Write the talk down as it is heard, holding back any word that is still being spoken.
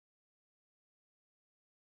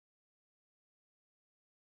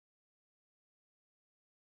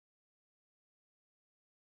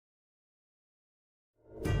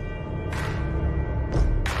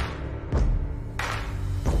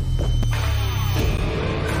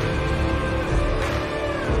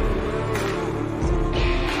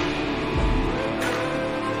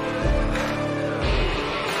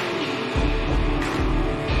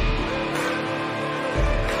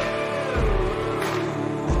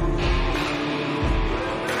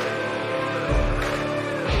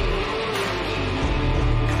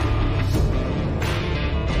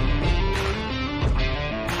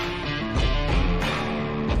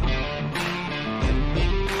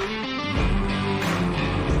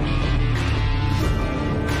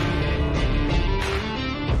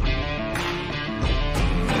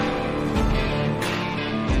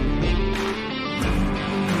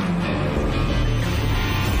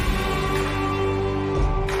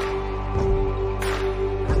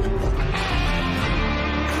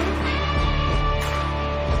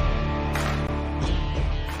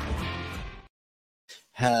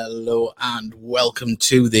hello, and welcome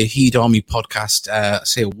to the Heed Army podcast.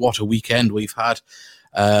 What a weekend we've had,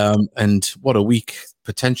 and what a week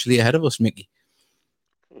potentially ahead of us, Mickey.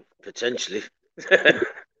 Potentially. I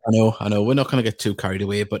know. We're not going to get too carried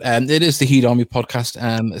away, but it is the Heed Army podcast.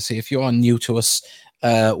 If you are new to us,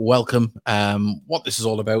 welcome. What this is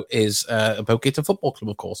all about is about Gator Football Club,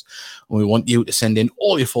 of course. And we want you to send in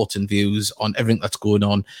all your thoughts and views on everything that's going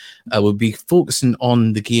on. We'll be focusing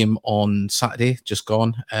on the game on Saturday, just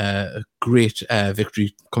gone. A great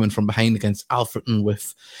victory coming from behind against Alfreton,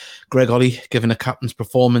 with Greg Ollie giving a captain's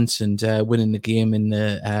performance and winning the game in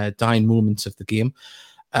the dying moments of the game.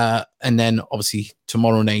 And then, obviously,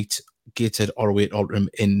 tomorrow night, Gateshead are away at Altrincham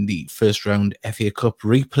in the first round FA Cup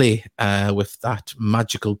replay, with that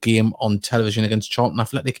magical game on television against Charlton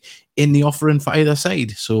Athletic in the offering for either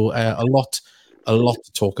side. So a lot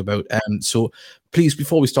to talk about. So please,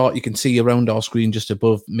 before we start, you can see around our screen just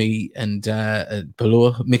above me and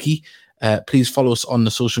below Mickey. Please follow us on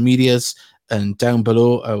the social medias. And down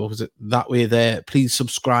below, that way there, please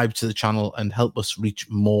subscribe to the channel and help us reach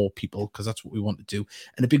more people, because that's what we want to do.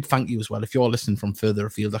 And a big thank you as well. If you're listening from further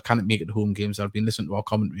afield, I can't make it to home games, I've been listening to our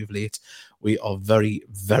commentary of late. We are very,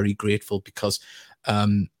 very grateful, because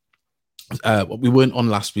we weren't on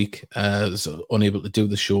last week, so unable to do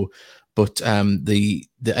the show. But the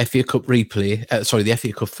FA Cup replay, the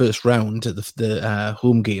FA Cup first round, the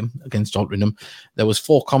home game against Altrincham, there was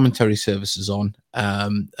 4 commentary services on,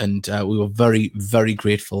 and we were very, very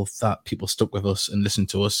grateful that people stuck with us and listened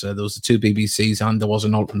to us. There was the 2 BBCs and there was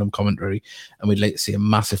an Altrincham commentary, and we'd like to say a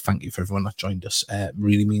massive thank you for everyone that joined us. It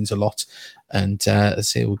really means a lot. And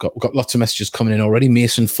we've got lots of messages coming in already.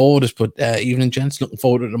 Mason Ford has put, evening gents, looking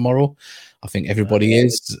forward to tomorrow. I think everybody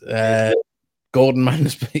is. Gordon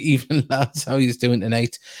Manners, evening lads, how are you doing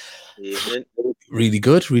tonight? Evening. Really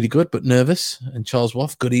good, but nervous. And Charles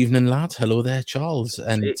Waff, good evening, lad. Hello there, Charles.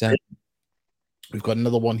 And we've got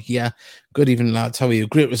another one here. Good evening, lads. How are you?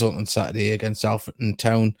 Great result on Saturday against Alfreton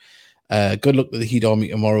Town. Good luck with the Heed Army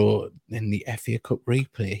tomorrow in the FA Cup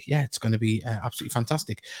replay. Yeah, it's going to be absolutely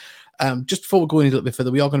fantastic. Just before we go any little bit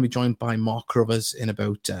further, we are going to be joined by Mark Crovers in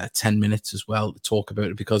about 10 minutes as well to talk about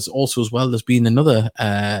it, because also as well, there's been another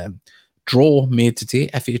draw made today.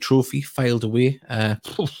 FA Trophy filed away.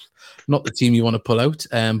 Not the team you want to pull out,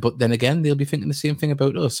 but then again, they'll be thinking the same thing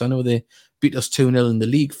about us. I know they beat us 2-0 in the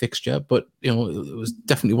league fixture, but it was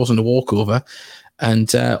definitely wasn't a walkover.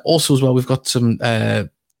 And also as well, we've got some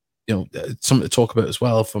something to talk about as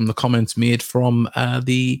well from the comments made from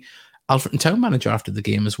the Alfreton Town manager after the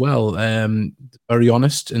game as well. Very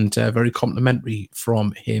honest and very complimentary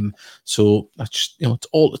from him. So that's it's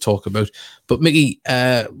all to talk about. But Mickey,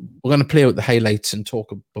 we're going to play out the highlights and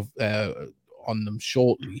talk on them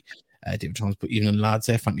shortly. David Thomas, but evening lads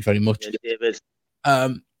there. Thank you very much. Yeah, David.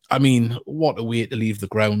 I mean, what a way to leave the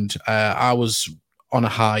ground. I was on a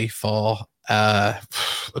high for a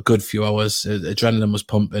good few hours. Adrenaline was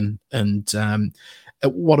pumping, and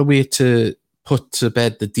what a way to put to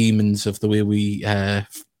bed the demons of the way we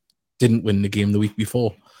didn't win the game the week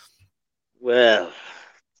before. Well,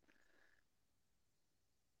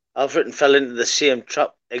 Alfreton fell into the same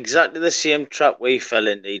trap, exactly the same trap we fell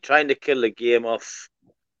into, trying to kill the game off,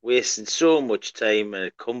 wasting so much time, and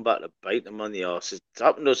it come back to bite them on the arse. It's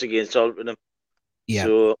happened to us against Altrincham. Yeah.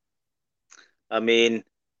 So, I mean,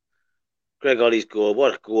 Greg Ollie's goal,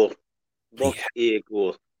 what a goal. What a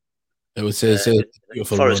goal. It was a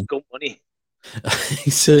beautiful Forrest Gump money.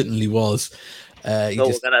 He certainly was. We're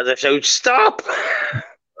going to shout, stop!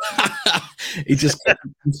 He just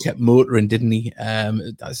kept motoring, didn't he?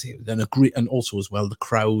 That's it. Then and also as well, the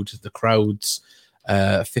crowds,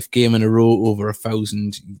 5th game in a row over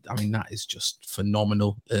 1,000. I mean, that is just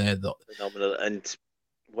phenomenal. Phenomenal. And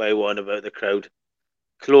what I want about the crowd,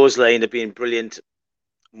 clothesline have been brilliant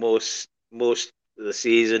most of the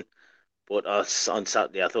season, but on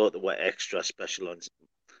Saturday I thought they were extra special on.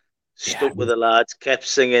 Stuck with the lads, kept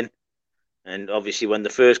singing, and obviously when the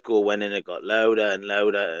first goal went in, it got louder and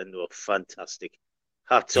louder, and they were fantastic.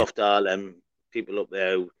 Hats off to all them people up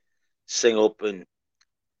there who sing up, and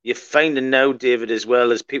you're finding now, David, as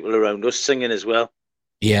well as people around us singing as well.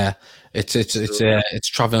 Yeah, it's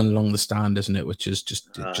traveling along the stand, isn't it? Which is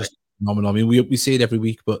just phenomenal. I mean, we say it every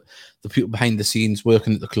week, but the people behind the scenes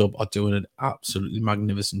working at the club are doing an absolutely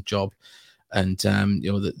magnificent job, and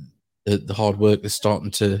the hard work is starting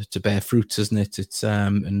to bear fruits, isn't it? It's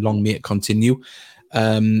and long may it continue.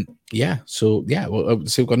 Well, so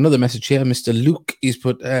we've got another message here. Mr. Luke, he's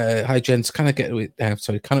put, hi gents, cannot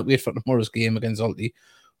wait for tomorrow's game against Alty.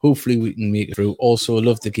 Hopefully we can make it through. Also,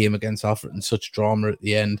 love the game against Alfred and such drama at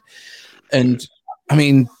the end. And I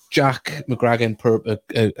mean, Jack McGragan put up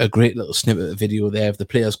a great little snippet of video there of the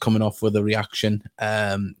players coming off with a reaction.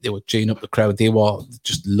 They were cheering up the crowd. They were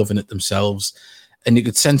just loving it themselves. And you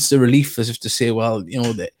could sense the relief, as if to say, well,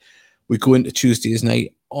 that we go into Tuesday's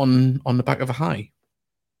night on the back of a high.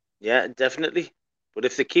 Yeah, definitely. But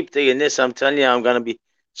if they keep doing this, I'm telling you, I'm going to be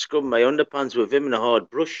scrubbing my underpants with him and a hard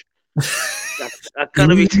brush. I'm going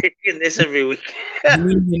to be taking this every week. You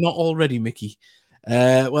mean you're not already, Mickey?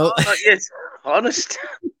 Well, not yet. Honest.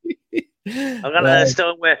 I'm gonna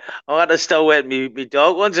start wearing me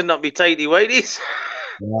dark ones and not me tighty whiteys.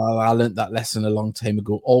 Well, I learned that lesson a long time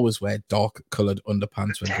ago. Always wear dark coloured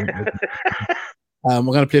underpants when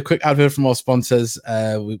we're going to play a quick advert from our sponsors.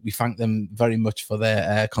 We thank them very much for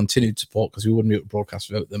their continued support, because we wouldn't be able to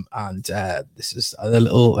broadcast without them. And this is a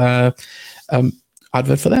little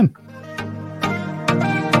advert for them.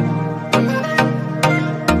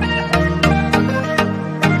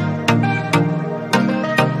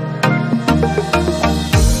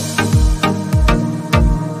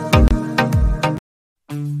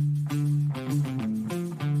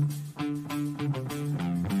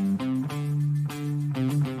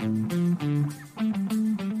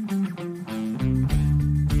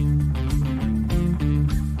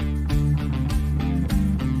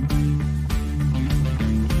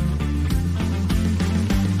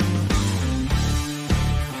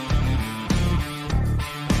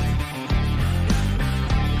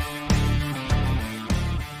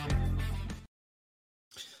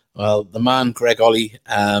 Well, the man, Greg Ollie,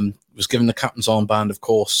 was given the captain's armband, of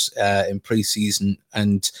course, in pre-season.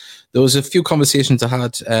 And there was a few conversations I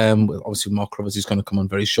had. Obviously, Mark Crovers is going to come on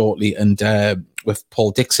very shortly, and with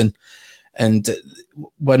Paul Dixon. And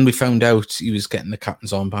when we found out he was getting the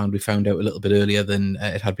captain's armband, we found out a little bit earlier than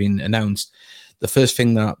it had been announced. The first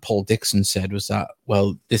thing that Paul Dixon said was that,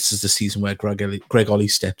 well, this is the season where Greg Ollie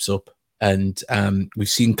steps up. And we've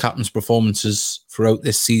seen captain's performances throughout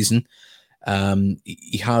this season.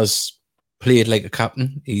 He has played like a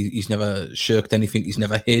captain. He's never shirked anything. He's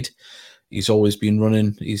never hid. He's always been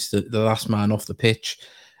running. He's the last man off the pitch.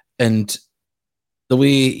 And the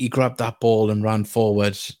way he grabbed that ball and ran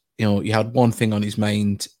forward, he had one thing on his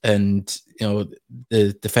mind, and,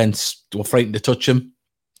 the defence were frightened to touch him,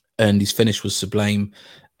 and his finish was sublime.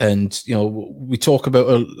 And, we talk about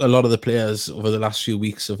a lot of the players over the last few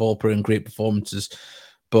weeks have all put in great performances.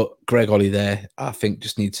 But Greg Ollie there, I think,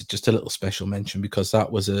 just needs just a little special mention, because that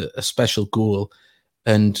was a special goal,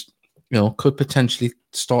 and could potentially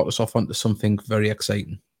start us off onto something very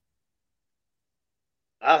exciting.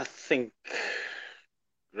 I think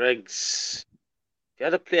Greg's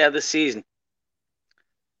got to play of the season.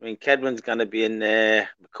 I mean, Kedman's going to be in there,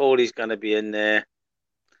 McCauley's going to be in there,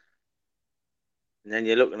 and then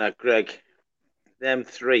you're looking at Greg. Them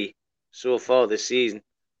three so far this season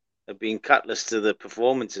have been catalysts to the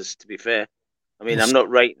performances, to be fair. I mean, I'm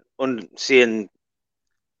not right on seeing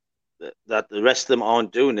that the rest of them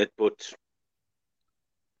aren't doing it, but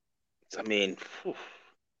I mean,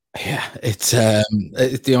 yeah, it's I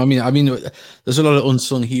mean, there's a lot of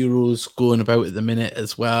unsung heroes going about at the minute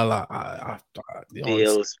as well.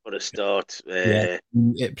 Beals for a start. We've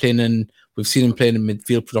seen him playing in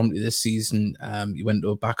midfield predominantly this season. He went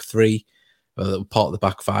to a back three, part of the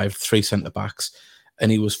back five, three centre backs. And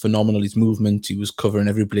he was phenomenal. His movement, he was covering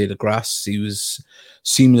every blade of grass. He was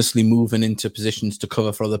seamlessly moving into positions to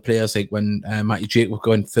cover for other players. Like when Matty Jake was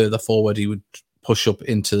going further forward, he would push up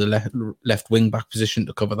into the left wing back position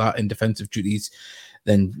to cover that in defensive duties.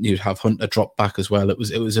 Then you'd have Hunter drop back as well. It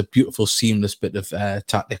was a beautiful, seamless bit of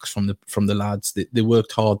tactics from the lads. They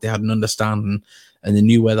worked hard. They had an understanding, and they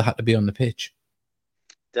knew where they had to be on the pitch.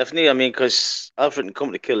 Definitely. I mean, because Alfred and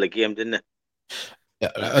company killed the game, didn't they?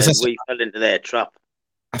 Yeah, we fell into their trap.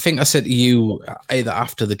 I think I said to you either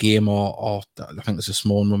after the game or I think there's a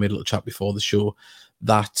small one, we made a little chat before the show,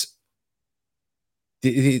 that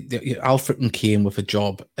Alfreton came with a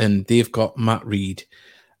job, and they've got Matt Reid,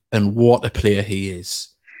 and what a player he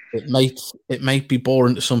is. It might be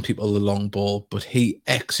boring to some people, the long ball, but he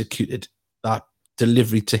executed that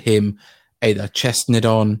delivery to him, either chesting it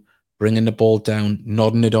on, bringing the ball down,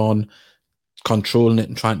 nodding it on, controlling it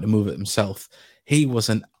and trying to move it himself. He was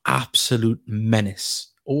an absolute menace.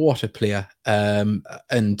 What a player.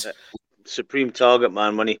 And supreme target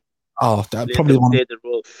man, money. Oh, probably played the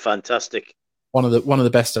role fantastic. One of the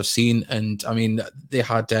best I've seen. And I mean, they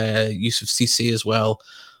had Yusuf Cisse as well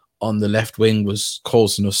on the left wing, was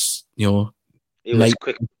causing us, he was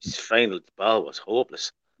quick. His final ball was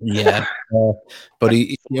hopeless. Yeah, but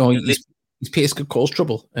his pace could cause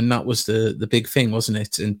trouble, and that was the big thing, wasn't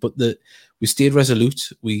it? But we stayed resolute.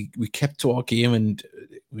 We kept to our game, and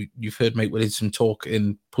you've heard Mike Williamson talk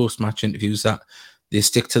in post-match interviews that they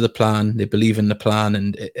stick to the plan, they believe in the plan,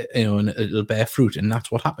 and and it'll bear fruit, and that's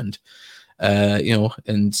what happened.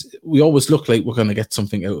 And we always look like we're going to get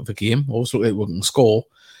something out of a game. Always look like we're going to score.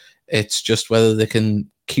 It's just whether they can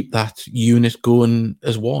keep that unit going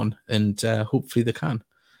as one, and hopefully they can.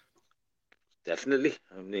 Definitely.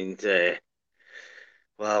 I mean,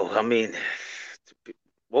 wow. I mean,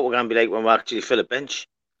 what we're going to be like when we actually fill a bench.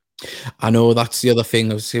 I know that's the other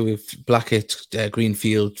thing. Obviously, with Blackett,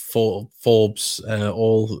 Greenfield, Forbes,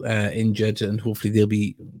 all injured, and hopefully they'll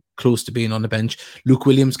be close to being on the bench. Luke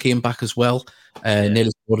Williams came back as well.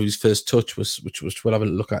 Nearly scored his first touch, which we'll have a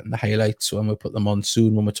look at in the highlights when we put them on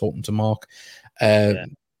soon when we're talking to Mark.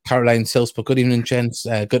 Caroline Silspur, good evening, gents.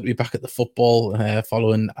 Good to be back at the football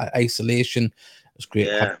following isolation. It was great.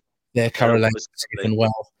 Yeah, Caroline safe and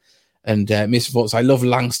well. And Mr. Votes, I love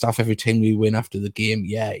Langstaff every time we win after the game.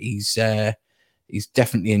 Yeah, he's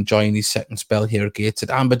definitely enjoying his second spell here at Gateshead.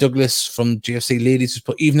 Amber Douglas from GFC Ladies has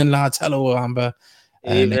put, evening, lads. Hello, Amber.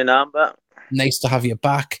 Evening, Amber. Nice to have you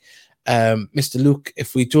back. Mr. Luke,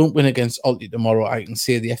 if we don't win against Alty tomorrow, I can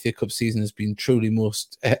say the FA Cup season has been truly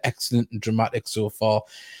most excellent and dramatic so far.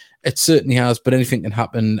 It certainly has, but anything can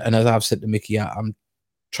happen. And as I've said to Mickey, I'm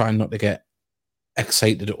trying not to get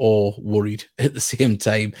excited or worried at the same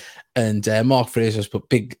time. And Mark Fraser's put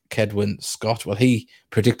big Kedwin Scott. Well, he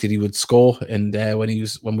predicted he would score, and when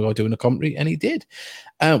we were doing a commentary, and he did.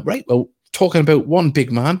 Right. Well, talking about one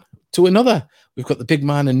big man to another, we've got the big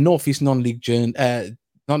man in Northeast non-league journalists.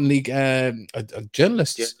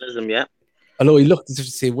 Journalism, yeah. Although he looked as if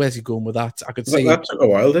to say, "Where's he going with that?" I could say that took a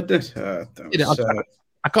while, didn't it?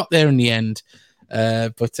 I got there in the end.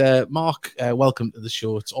 But Mark, welcome to the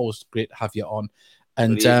show. It's always great to have you on.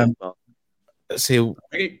 And so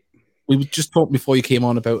we were just talking before you came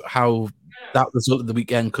on about how that result of the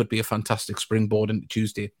weekend could be a fantastic springboard into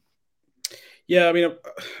Tuesday. Yeah, I mean,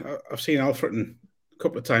 I've seen Alfreton a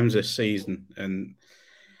couple of times this season, and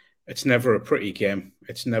it's never a pretty game.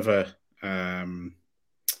 It's never.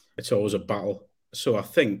 It's always a battle. So I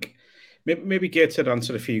think maybe Gateshead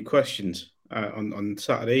answered a few questions on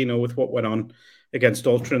Saturday. You know, with what went on against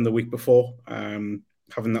Altrincham the week before,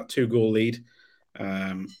 having that 2-goal lead,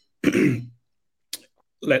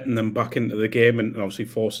 letting them back into the game, and obviously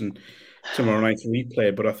forcing tomorrow night's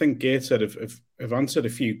replay. But I think Gateshead have answered a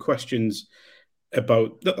few questions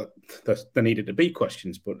about there needed to be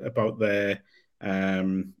questions, but about their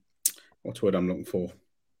what's the word I'm looking for?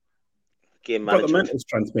 Game management. About the mental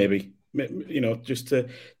strength, maybe. You know, just to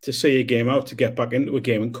see a game out, to get back into a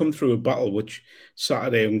game and come through a battle, which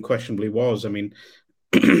Saturday unquestionably was. I mean,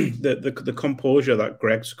 the composure that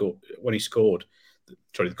Greg scored when he scored.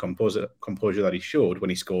 Sorry, the composure that he showed when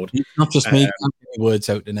he scored. Not just me, words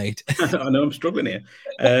out tonight. I know I'm struggling here.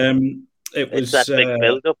 It was that big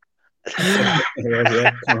build-up. I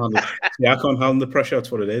can't handle the pressure.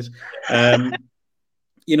 That's what it is.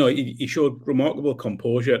 You know, he showed remarkable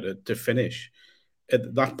composure to finish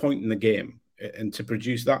at that point in the game and to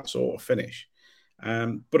produce that sort of finish.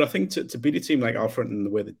 But I think to beat a team like Alfreton the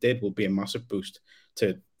way they did will be a massive boost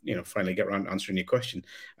to, you know, finally get around to answering your question.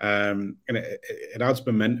 And it adds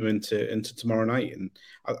momentum into tomorrow night, and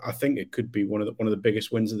I think it could be one of the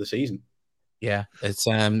biggest wins of the season. Yeah, it's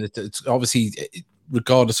obviously,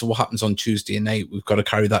 regardless of what happens on Tuesday night, we've got to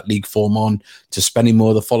carry that league form on to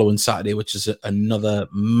Spennymoor the following Saturday, which is another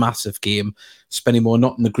massive game. Spennymoor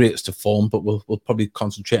not in the greatest of form, but we'll probably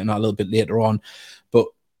concentrate on that a little bit later on. But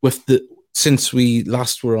since we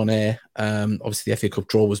last were on air, obviously the FA Cup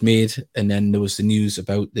draw was made, and then there was the news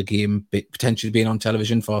about the game potentially being on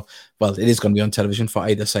television it is going to be on television for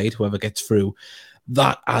either side, whoever gets through.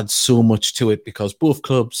 That adds so much to it because both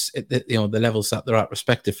clubs, the levels that they're at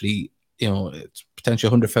respectively, it's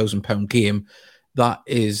potentially £100,000 game. That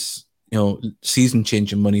is,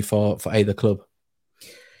 season-changing money for either club.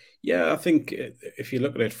 Yeah, I think if you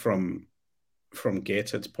look at it from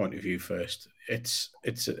Gateshead's point of view first, it's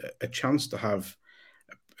a chance to have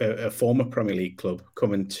a former Premier League club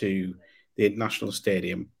coming to the International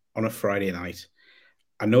Stadium on a Friday night.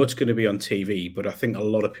 I know it's going to be on TV, but I think a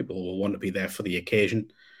lot of people will want to be there for the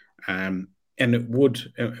occasion. And it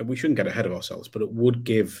would, we shouldn't get ahead of ourselves, but it would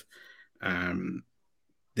give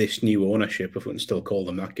this new ownership, if we can still call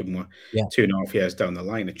them that, given we're 2.5 years down the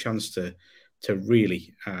line, a chance to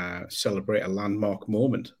really celebrate a landmark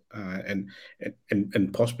moment and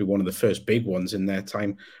possibly one of the first big ones in their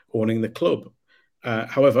time owning the club.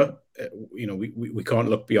 However, we can't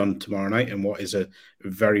look beyond tomorrow night and what is a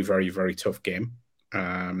very, very, very tough game.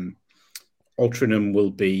 Altrincham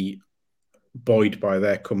will be buoyed by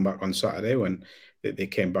their comeback on Saturday when they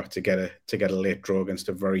came back to get a late draw against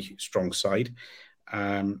a very strong side.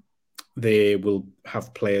 They will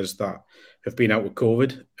have players that have been out with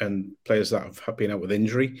COVID and players that have been out with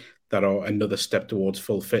injury that are another step towards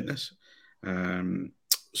full fitness.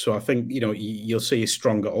 So I think, you'll see a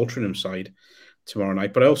stronger Altrincham side tomorrow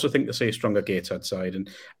night, but I also think they'll see a stronger Gateshead side. And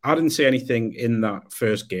I didn't see anything in that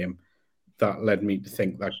first game that led me to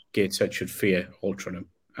think that Gateshead should fear Altrincham.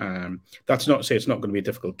 That's not to say it's not going to be a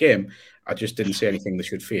difficult game. I just didn't see anything they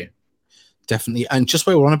should fear. Definitely. And just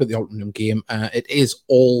while we're on about the Altrincham game, it is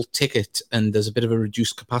all ticket, and there's a bit of a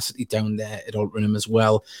reduced capacity down there at Altrincham as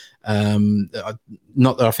well.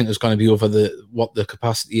 Not that I think there's going to be over what the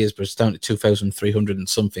capacity is, but it's down to 2,300 and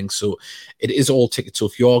something. So it is all ticket. So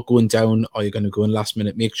if you're going down or you're going to go in last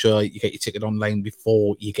minute, make sure you get your ticket online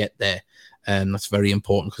before you get there. And that's very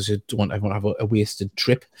important because you don't want everyone to have a wasted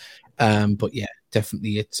trip. But yeah,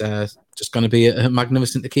 definitely it's just going to be a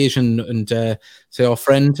magnificent occasion. And so our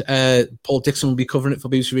friend Paul Dixon will be covering it for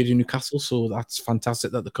BBC Radio Newcastle. So that's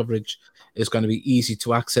fantastic that the coverage is going to be easy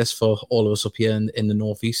to access for all of us up here in the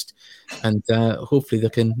Northeast. And hopefully they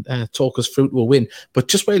can talk us through to a win. But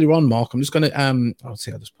just while you're on, Mark, I'm just going to, I'll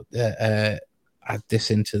just put add this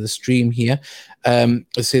into the stream here.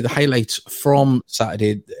 Let's say the highlights from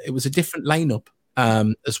Saturday. It was a different lineup.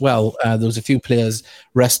 As well, there was a few players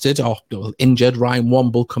rested or injured. Ryan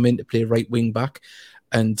Womble come in to play right wing back,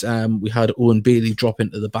 and we had Owen Bailey drop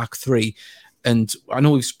into the back three. And I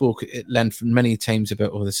know we've spoke at length many times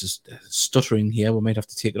about, this is stuttering here, we might have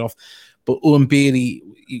to take it off. But Owen Bailey,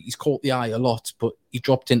 he's caught the eye a lot, but he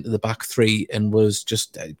dropped into the back three and was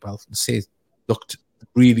just, looked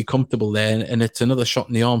really comfortable there. And it's another shot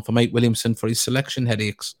in the arm for Mike Williamson for his selection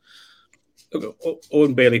headaches. Look,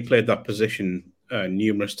 Owen Bailey played that position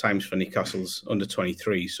numerous times for Newcastle's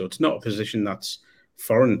under-23, so it's not a position that's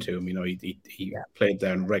foreign to him. He played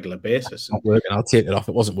there on a regular basis. Not working. I'll take it off.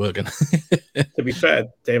 It wasn't working. To be fair,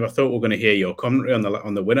 Dave, I thought we were going to hear your commentary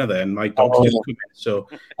on the winner there, and my dogs didn't come in, so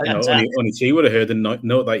only he would have heard the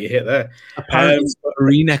note that you hit there. Apparently, the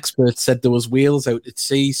marine expert said there was whales out at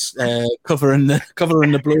sea covering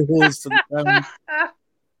the blowholes to the ground.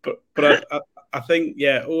 But I think,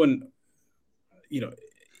 Owen,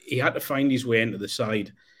 he had to find his way into the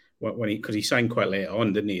side because he signed quite late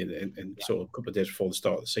on, didn't he? And sort of a couple of days before the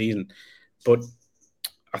start of the season. But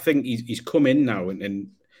I think he's come in now, and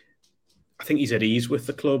I think he's at ease with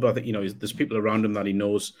the club. I think there's people around him that he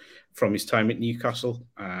knows from his time at Newcastle,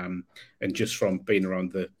 and just from being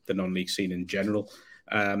around the non-league scene in general.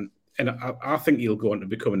 And I think he'll go on to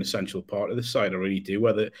become an essential part of the side. I really do.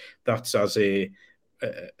 Whether that's as a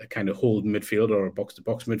kind of holding midfielder or a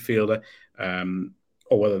box-to-box midfielder.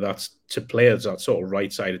 Or whether that's to players that sort of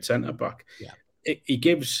right-sided centre-back. Yeah. He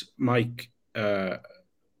gives Mike a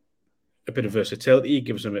bit of versatility. He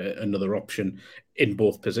gives him another option in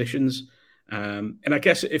both positions. And I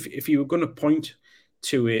guess if you were going to point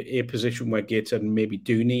to a position where Gateshead maybe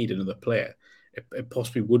do need another player, it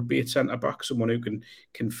possibly would be a centre-back, someone who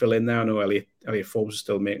can fill in there. I know Elliot Forbes is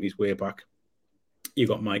still making his way back. You've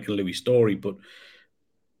got Mike and Louis Story, but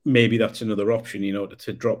maybe that's another option,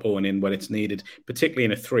 to drop Owen in when it's needed, particularly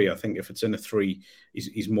in a three. I think if it's in a three,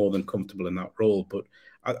 he's more than comfortable in that role. But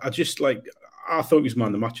I thought he was man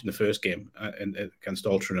of the match in the first game against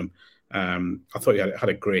Altrincham. I thought he had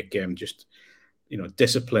a great game, just,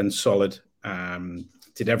 disciplined, solid,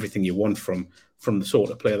 did everything you want from the sort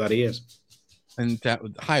of player that he is. And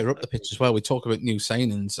higher up the pitch as well, we talk about new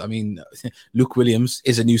signings. I mean, Luke Williams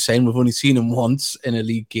is a new signing. We've only seen him once in a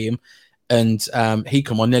league game. And he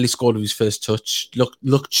come on, nearly scored with his first touch,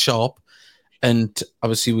 looked sharp. And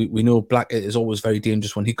obviously we know Blackett is always very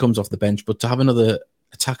dangerous when he comes off the bench, but to have another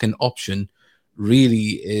attacking option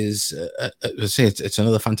really is, it's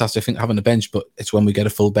another fantastic thing having a bench, but it's when we get a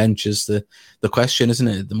full bench is the question, isn't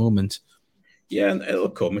it, at the moment? Yeah, and it'll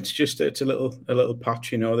come. It's a little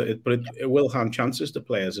patch, but it will hand chances to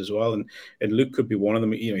players as well. And Luke could be one of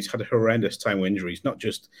them. He's had a horrendous time with injuries, not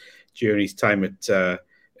just during his time at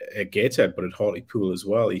Gateshead, but at Hartlepool as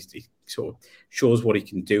well. He sort of shows what he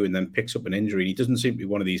can do and then picks up an injury. He doesn't seem to be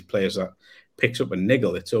one of these players that picks up a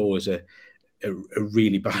niggle. It's always a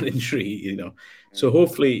really bad injury, So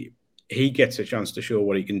hopefully he gets a chance to show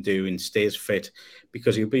what he can do and stays fit,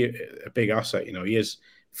 because he'll be a big asset. He is,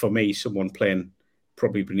 for me, someone playing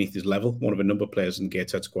probably beneath his level. One of a number of players in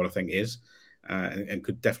Gateshead squad, I think, is, and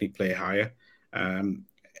could definitely play higher. And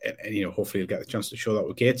hopefully he'll get the chance to show that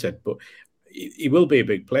with Gateshead. But he will be a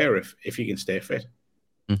big player if he can stay fit.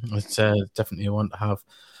 It's definitely one to have.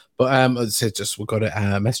 But I'd say we've got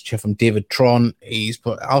a message here from David Tron. He's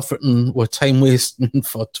put Alfreton were time wasting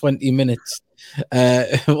for 20 minutes.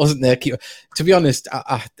 It wasn't their keeper. To be honest,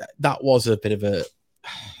 that was a bit of a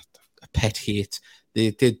pet hate.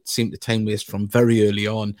 They did seem to time waste from very early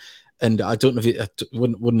on. And I don't know if it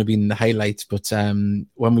wouldn't have been the highlights, but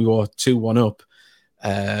when we were 2-1 up,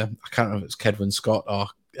 I can't remember if it was Kedwin Scott or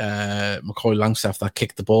McCoy Langstaff that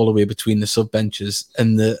kicked the ball away between the sub benches,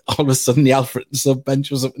 and all of a sudden the Alfred sub bench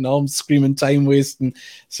was up in arms screaming time wasting.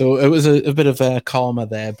 So it was a bit of a karma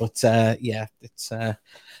there, but it's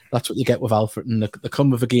that's what you get with Alfred, and they come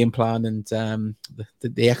with a game plan, and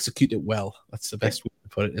they execute it well. That's the best way to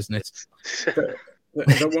put it, isn't it?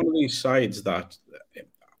 They're one of these sides that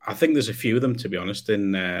I think there's a few of them, to be honest,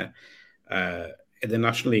 in the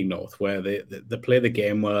National League North, where they play the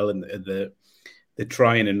game well, and they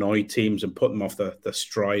try and annoy teams and put them off their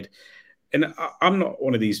stride. And I'm not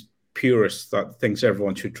one of these purists that thinks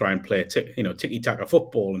everyone should try and play ticky-taka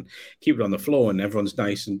football and keep it on the floor and everyone's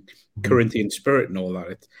nice and Corinthian spirit and all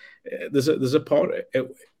that. There's a part.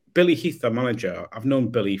 Billy Heath, our manager, I've known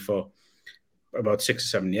Billy for about 6 or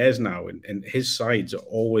 7 years now, and his sides are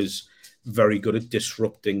always very good at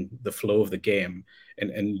disrupting the flow of the game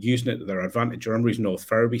and using it to their advantage. I remember his North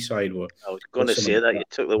Ferriby side were... I was going to say that. You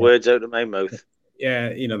took the words out of my mouth. Yeah,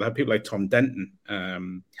 they had people like Tom Denton.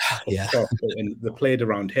 And they played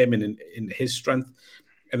around him and in his strength.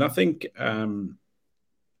 And I think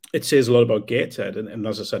it says a lot about Gateshead, and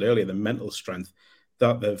as I said earlier, the mental strength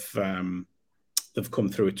that they've come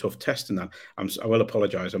through a tough test in that. I will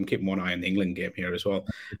apologise. I'm keeping one eye on the England game here as well.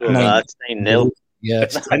 It's 9-0. Yeah,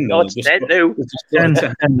 it's 10-0. It's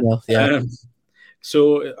 10-0. Yeah.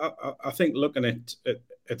 So I think looking at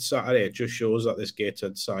Saturday, it just shows that this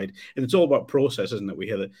Gateshead side, and it's all about process, isn't it? We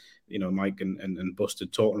hear that, Mike and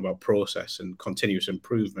Busted talking about process and continuous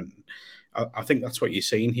improvement. I think that's what you're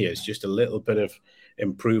seeing here. It's just a little bit of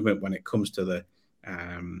improvement when it comes to the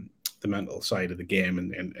mental side of the game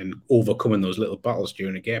and overcoming those little battles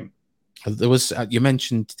during a game. There was you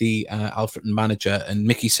mentioned the Alfreton manager, and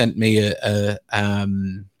Mickey sent me a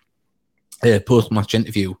post-match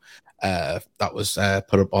interview that was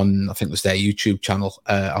put up on, I think it was their YouTube channel,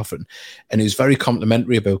 Alfreton, and he was very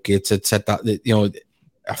complimentary about Gateshead. Said that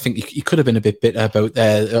I think he could have been a bit bitter about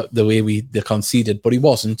the way they conceded, but he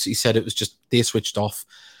wasn't. He said it was just they switched off.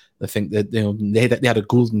 I think that they had a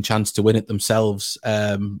golden chance to win it themselves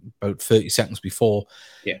about 30 seconds before.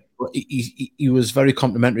 Yeah, but he was very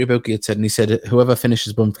complimentary about Gateshead, and he said whoever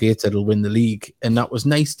finishes above Gateshead will win the league, and that was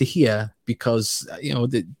nice to hear because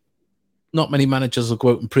not many managers will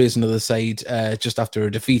go out and praise another side just after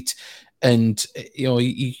a defeat, and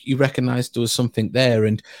he recognised there was something there.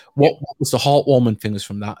 And what was the heartwarming things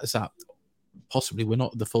from that is that possibly we're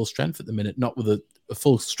not at the full strength at the minute, not with a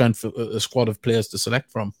full strength a squad of players to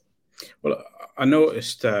select from. Well, I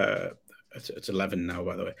noticed it's 11 now,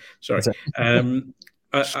 by the way. Sorry.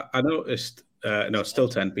 I noticed no, still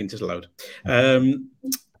 10 being disallowed. I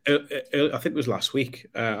think it was last week.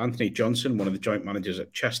 Anthony Johnson, one of the joint managers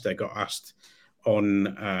at Chester, got asked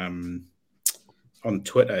on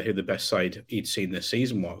Twitter who the best side he'd seen this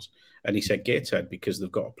season was, and he said Gateshead because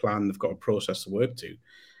they've got a plan, they've got a process to work to.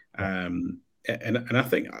 And I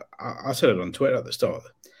think I said it on Twitter at the start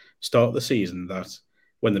of the season that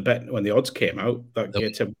when the odds came out that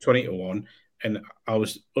Gateshead 20-1, and I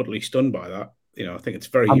was utterly stunned by that. I think it's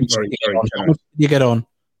very, very, very generous. You get on.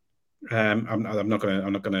 I'm not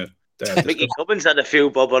gonna. Mickey Cubbins had a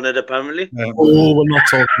few bob on it apparently. We're not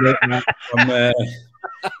talking about that.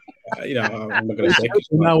 I'm not going to say.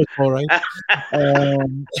 Now it's all right.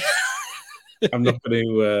 I'm not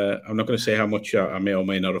going to say how much I may or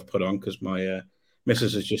may not have put on because my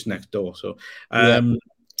missus is just next door. So,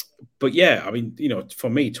 but yeah, I mean, for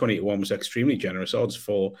me, 20-1 was extremely generous odds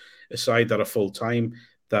for a side that are full time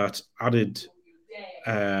that added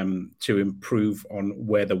to improve on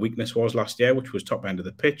where the weakness was last year, which was top end of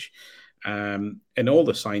the pitch. And all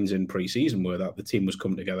the signs in pre-season were that the team was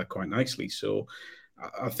coming together quite nicely. So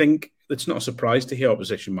I think it's not a surprise to hear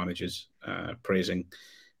opposition managers praising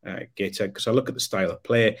Gateshead, because I look at the style of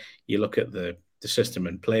play, you look at the system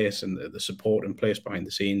in place and the support in place behind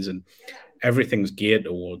the scenes, and everything's geared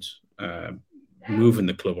towards moving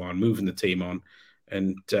the club on, moving the team on,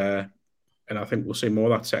 and I think we'll see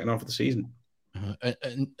more of that second half of the season.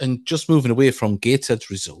 And just moving away from Gateshead's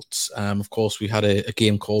results, of course, we had a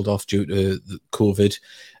game called off due to the COVID,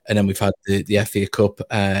 and then we've had the FA Cup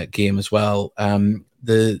game as well.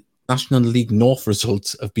 The National League North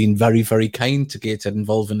results have been very, very kind to Gateshead,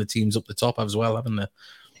 involving the teams up the top as well, haven't they?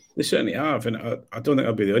 They certainly have, and I don't think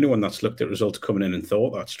I'll be the only one that's looked at results coming in and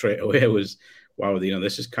thought that straight away was, wow,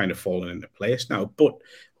 this is kind of falling into place now. But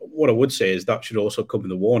what I would say is that should also come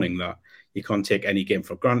with a warning that you can't take any game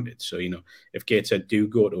for granted. So, if Gateshead do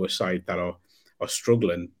go to a side that are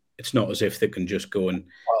struggling, it's not as if they can just go and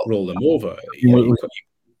roll them over. You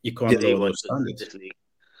can't roll those standards.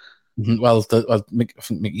 Well, I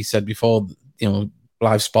think Mickey said before,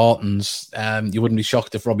 Live Spartans, you wouldn't be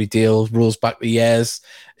shocked if Robbie Dale rolls back the years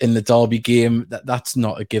in the Derby game. That's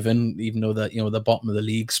not a given, even though that the bottom of the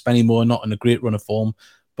league. Spennymoor not in a great run of form,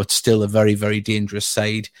 but still a very, very dangerous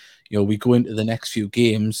side. We go into the next few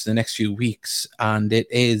games, the next few weeks, and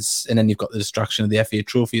then you've got the distraction of the FA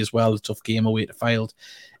Trophy as well, a tough game away to Fylde.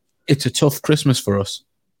 It's a tough Christmas for us.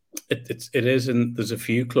 It is, and there's a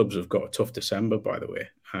few clubs who've got a tough December, by the way.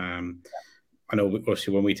 I know,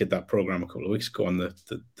 obviously, when we did that programme a couple of weeks ago on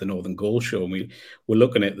the Northern Goal Show, and we were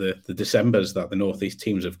looking at the Decembers that the North East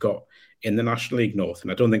teams have got in the National League North,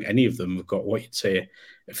 and I don't think any of them have got what you'd say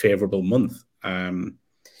a favourable month.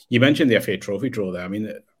 You mentioned the FA Trophy draw there. I mean,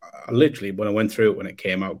 I literally, when I went through it when it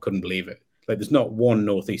came out, couldn't believe it. Like, there's not one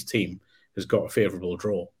North East team has got a favourable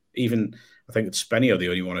draw. Even, I think it's Spenny are the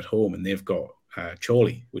only one at home, and they've got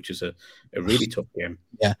Chorley, which is a really tough game.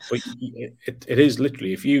 Yeah, but it is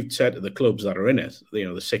literally, if you said to the clubs that are in it,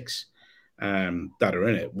 the 6 that are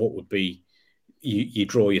in it, what would be you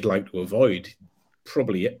draw you'd like to avoid?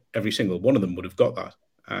 Probably every single one of them would have got that.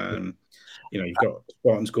 You've got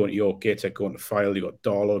Spartans going to York, Gateshead going to Fylde, you've got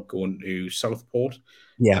Darlot going to Southport,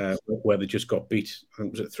 where they just got beat. I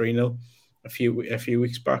think was it 3-0 a few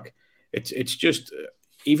weeks back. It's just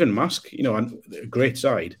even Mask, and a great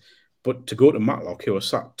side. But to go to Matlock, who are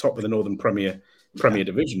sat top of the Northern Premier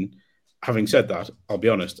Division, having said that, I'll be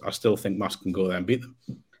honest, I still think Mask can go there and beat them.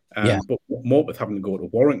 But Morpeth having to go to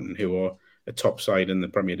Warrington, who are a top side in the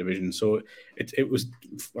Premier Division. So it was,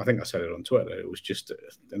 I think I said it on Twitter, it was just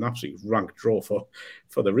an absolute rank draw for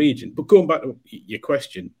the region. But going back to your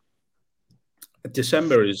question,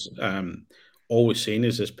 December is always seen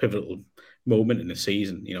as this pivotal moment in the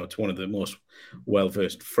season. It's one of the most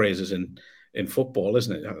well-versed phrases in football,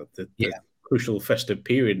 isn't it? The crucial festive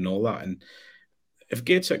period and all that. And if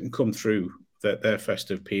Gateshead can come through their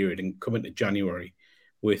festive period and come into January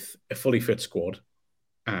with a fully fit squad,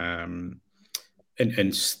 and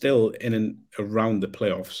still in and around the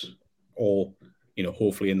playoffs, or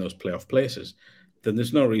hopefully in those playoff places, then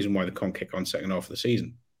there's no reason why they can't kick on second half of the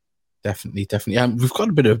season. Definitely. We've got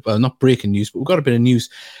a bit of, not breaking news, but we've got a bit of news.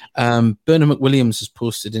 Bernard McWilliams has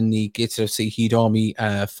posted in the Gateshead FC Heed Army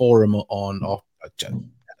forum on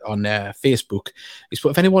Facebook. He's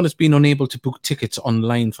put, if anyone has been unable to book tickets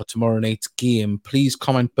online for tomorrow night's game, please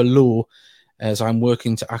comment below, as I'm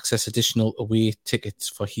working to access additional away tickets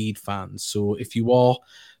for Heed fans. So if you are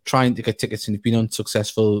trying to get tickets and you've been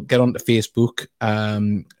unsuccessful, get onto Facebook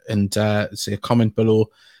and say comment below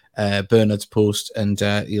Bernard's post, and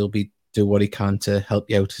he'll do what he can to help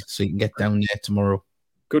you out so you can get down there tomorrow.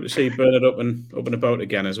 Good to see Bernard up and about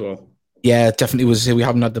again as well. Yeah, definitely was. We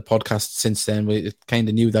haven't had the podcast since then. We kind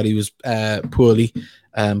of knew that he was poorly,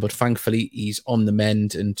 but thankfully he's on the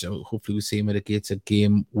mend, and hopefully we'll see him at a Gateshead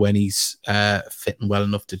game when he's fit and well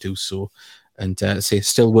enough to do so. And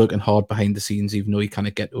still working hard behind the scenes, even though he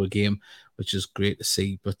can't get to a game, which is great to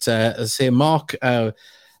see. But as I say, Mark,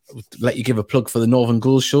 let you give a plug for the Northern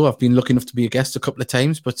Goals Show. I've been lucky enough to be a guest a couple of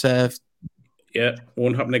times, but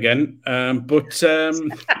won't happen again. We're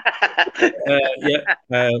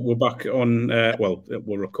back on.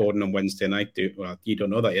 We're recording on Wednesday night. You don't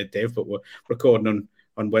know that yet, Dave, but we're recording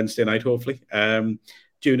on Wednesday night, hopefully.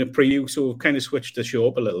 Doing a preview, so we've kind of switched the show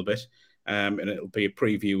up a little bit, and it'll be a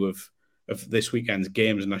preview of this weekend's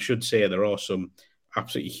games. And I should say there are some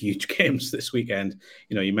absolutely huge games this weekend.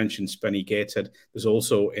 You mentioned Spenny Gateshead. There's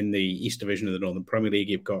also in the East Division of the Northern Premier League,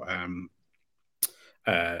 you've got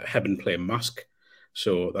Hebburn playing Mask,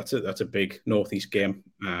 so that's a big Northeast game.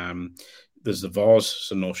 There's the Vars,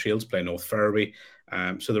 so North Shields playing North Ferriby.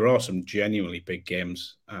 So there are some genuinely big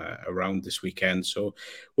games around this weekend. So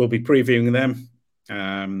we'll be previewing them.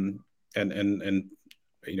 And I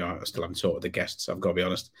still haven't sorted the guests, I've got to be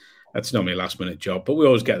honest. That's normally a last-minute job, but we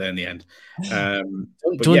always get there in the end. Don't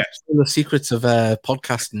know the secrets of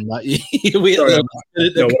podcasting. What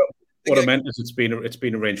I meant is it's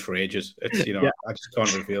been arranged for ages. I just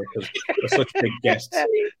can't reveal because they're such big guests.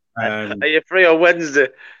 Are you free on Wednesday?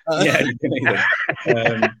 It's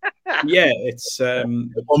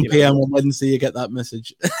 1 p.m. on Wednesday. You get that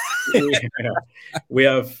message. We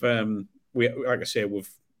have, like I say, we've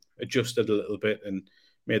adjusted a little bit and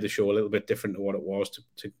made the show a little bit different to what it was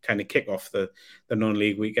to kind of kick off the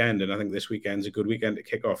non-league weekend. And I think this weekend's a good weekend to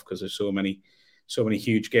kick off because there's so many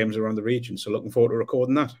huge games around the region. So looking forward to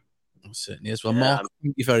recording that. Certainly as well. Mark,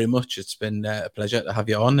 thank you very much. It's been a pleasure to have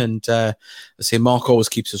you on. And I say Mark always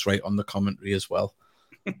keeps us right on the commentary as well.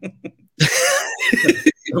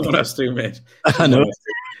 What else do, mate? I know.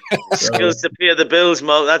 Skills to pay the bills,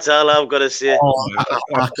 Mark. That's all I've got to say.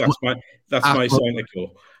 That's my sign to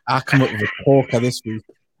go. I come up with a corker this week.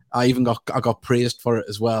 I got praised for it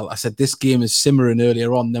as well. I said this game is simmering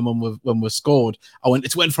earlier on. Then when we scored,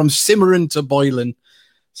 it went from simmering to boiling.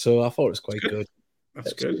 So I thought it was quite good.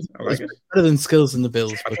 That's good. I like it. Better than Skills and the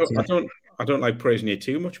Bills. I don't like praising you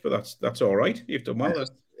too much, but that's all right. You've done well.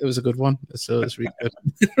 It was a good one. So it's really good.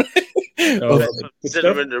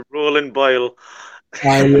 Simmering to rolling boil.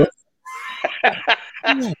 On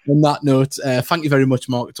that note, thank you very much,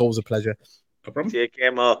 Mark. It's always a pleasure. No problem. Take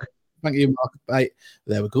care, Mark. Thank you, Mark. Bye.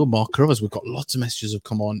 There we go, Mark Carruthers. We've got lots of messages have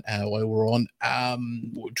come on while we're on.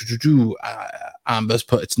 Amber's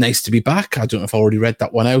put, it's nice to be back. I don't know if I already read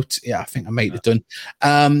that one out. Yeah, I think I might have done.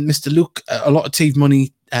 Mr. Luke, a lot of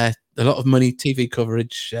money, TV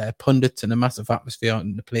coverage, pundits, and a massive atmosphere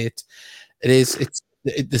on the plate. There's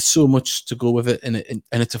so much to go with it, and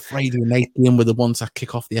it's a Friday night game with the ones that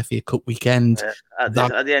kick off the FA Cup weekend. At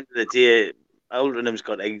the end of the day, Aldenham's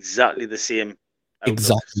got exactly the same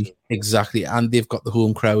outlook. Exactly, and they've got the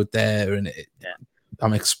home crowd there, and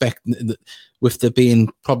I'm expecting that with there being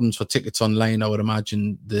problems for tickets online, I would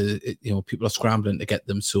imagine people are scrambling to get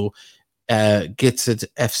them. So, Gateshead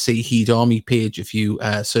FC Heed Army page. If you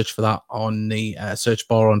search for that on the search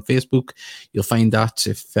bar on Facebook, you'll find that.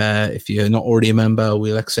 If you're not already a member,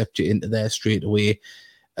 we'll accept you into there straight away.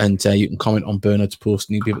 And you can comment on Bernard's post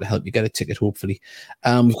and he'll be able to help you get a ticket, hopefully.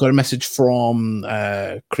 We've got a message from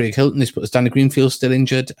Craig Hilton. He's put, Danny Greenfield still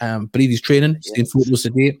injured. Believe he's training. Seeing photos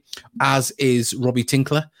today, as is Robbie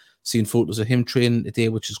Tinkler. Seeing photos of him training today,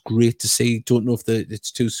 which is great to see. Don't know if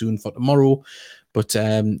it's too soon for tomorrow. But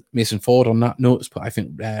Mason Ford on that note, but I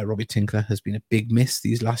think Robbie Tinkler has been a big miss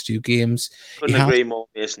these last few games. Couldn't agree more,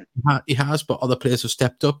 Mason. He has, but other players have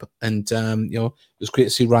stepped up, and it was great to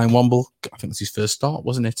see Ryan Womble. I think it's his first start,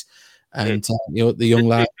 wasn't it? And the young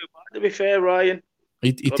lad. To be fair, Ryan,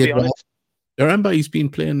 he did well. I remember he's been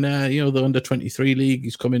playing, the under-23 league.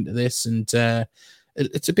 He's come into this, and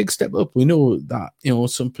it's a big step up. We know that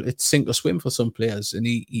it's sink or swim for some players, and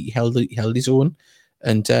he held his own.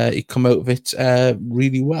 And he come out of it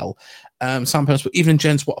really well. Sam Pence, but Evening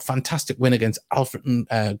Gents, what a fantastic win against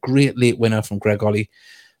Alfreton. Great late winner from Greg Ollie.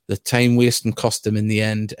 The time wasting cost them in the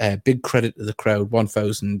end. Big credit to the crowd,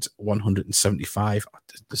 1,175.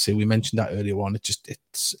 So we mentioned that earlier on.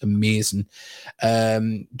 It's amazing.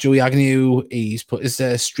 Joey Agnew, he's put, is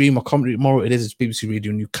there a stream or commentary tomorrow? It is. It's BBC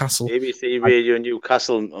Radio Newcastle. BBC Radio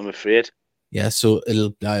Newcastle, I'm afraid. Yeah, so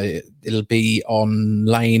it'll be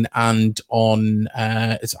online and on.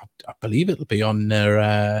 I believe it'll be on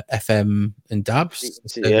their FM and DABs.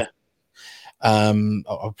 Yeah,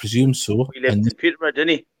 I presume so. We left in Peterborough, didn't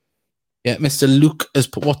he? Yeah, Mr. Luke has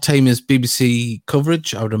put, what time is BBC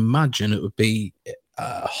coverage? I would imagine it would be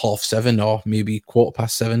 7:30 or maybe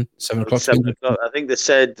 7:15, 7 o'clock. 7 o'clock. I think they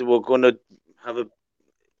said we're going to have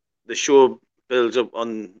the show builds up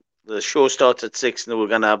on. The show starts at 6, and we're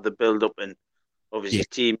going to have the build up and obviously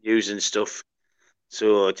team news and stuff.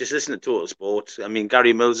 So just listen to Total Sport. I mean,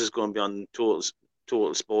 Gary Mills is going to be on Total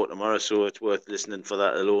Sport tomorrow, so it's worth listening for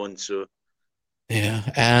that alone. So yeah.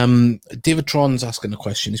 David Tron's asking a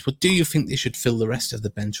question. Is, do you think they should fill the rest of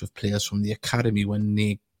the bench with players from the academy when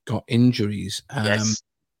they got injuries? Yes.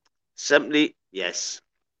 Simply yes.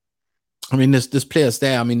 I mean, there's players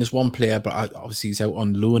there. I mean, there's one player, but obviously he's out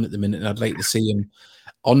on loan at the minute, and I'd like to see him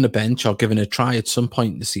on the bench or given a try at some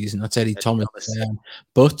point in the season. That's Eddie Thomas.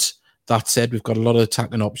 But that said, we've got a lot of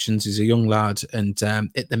attacking options. He's a young lad, and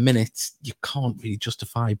at the minute, you can't really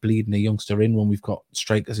justify bleeding a youngster in when we've got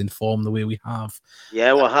strikers in form the way we have.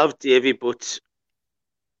 Yeah, we'll have Davey, but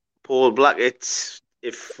Paul Blackett,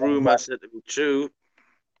 if rumours are to be true,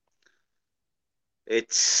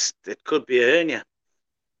 it could be a hernia.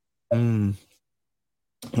 I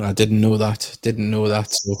didn't know that.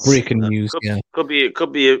 So breaking news. Could be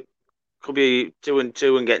 2-2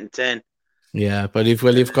 and getting 10. Yeah, but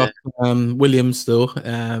you've got Williams though,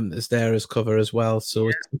 is there as cover as well.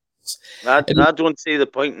 So I don't see the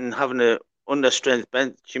point in having a under-strength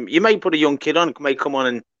bench. You might put a young kid on, might come on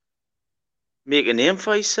and make a name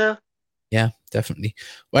for yourself. Yeah, definitely.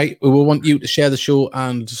 Right, we will want you to share the show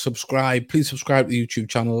and subscribe. Please subscribe to the YouTube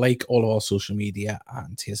channel, like all of our social media,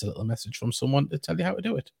 and here's a little message from someone to tell you how to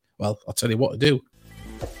do it. Well, I'll tell you what to do.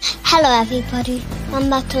 Hello, everybody.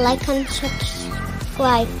 Remember to like and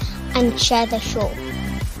subscribe and share the show.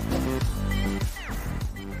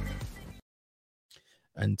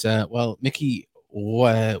 And, well, Mickey,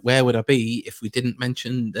 where would I be if we didn't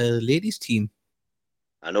mention the ladies' team?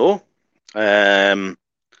 I know. I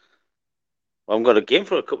haven't got a game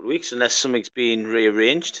for a couple of weeks unless something's been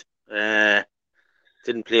rearranged. Didn't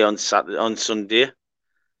play on Sunday.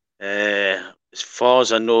 As far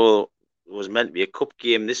as I know, it was meant to be a cup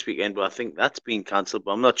game this weekend, but I think that's been cancelled,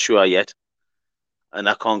 but I'm not sure yet. and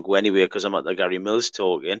I can't go anywhere because I'm at the Gary Mills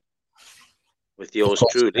talking with yours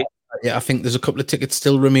truly. Yeah, I think there's a couple of tickets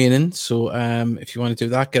still remaining. So if you want to do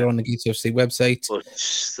that, get on the Gates FC website. But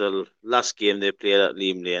the last game they played at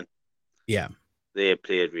Liam Lane, yeah, they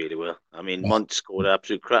played really well. I mean, Mont scored an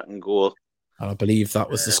absolute cracking goal. I believe that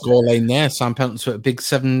was the scoreline there. Sam Pelton's with a big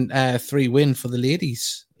 7-3 win for the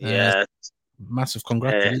ladies. Yeah. Massive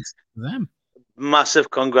congratulations to them. Massive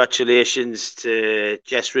congratulations to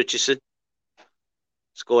Jess Richardson.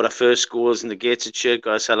 Scored her first goals in the Gateshead shirt,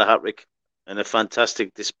 got a Salah hat-trick, and a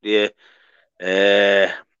fantastic display.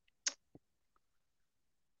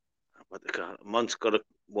 Mont's got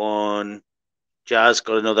one, Jazz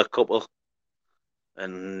got another couple,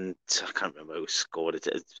 and I can't remember who scored it.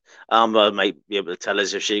 Amber might be able to tell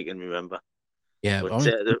us if she can remember. Yeah, but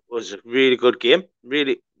it was a really good game.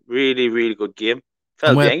 Really, really, really good game.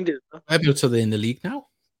 Fell behind it. Whereabouts are they in the league now?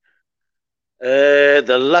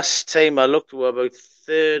 The last time I looked, we were about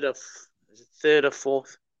third or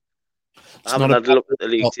fourth. I haven't had a look at the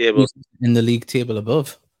league table. In the league table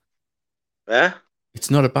above. Yeah? It's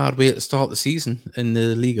not a bad way to start the season in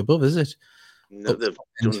the league above, is it? No, they've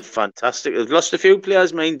done fantastic. They've lost a few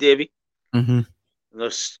players, mind, Davey. Mm-hmm.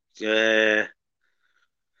 Lost Jade.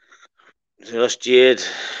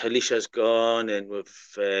 Alicia's gone, and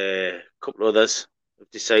with a couple of others have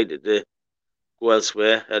decided to go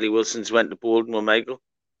elsewhere. Ellie Wilson's went to Bolton with Michael.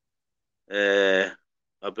 I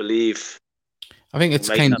believe. I think it's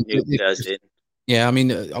kind of new players in. Yeah, I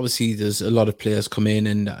mean, obviously there's a lot of players come in,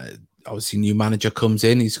 and obviously new manager comes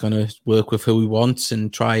in. He's going to work with who he wants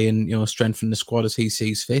and try and strengthen the squad as he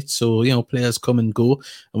sees fit. So players come and go,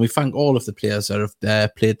 and we thank all of the players that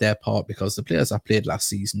have played their part, because the players that played last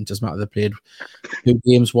season, doesn't matter, they played 2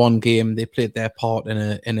 games, 1 game, they played their part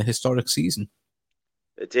in a historic season.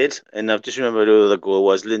 It did, and I've just remembered who the goal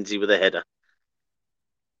was, Lindsay with a header.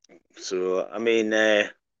 So I mean,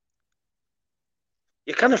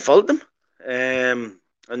 you kind of fault them, and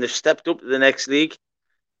they've stepped up to the next league.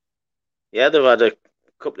 Yeah, they've had a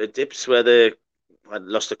couple of dips where they had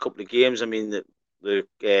lost a couple of games. I mean, the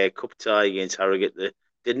cup tie against Harrogate, they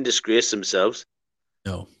didn't disgrace themselves.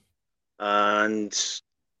 No. And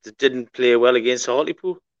they didn't play well against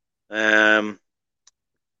Hartlepool. But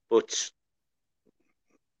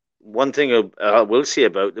one thing I will say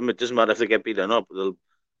about them, it doesn't matter if they get beaten up, they'll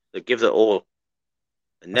give it all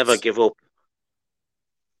and never give up.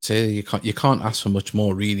 So you can't ask for much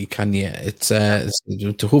more, really, can you? It's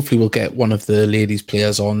hopefully we'll get one of the ladies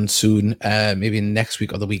players on soon, maybe next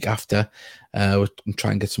week or the week after. We'll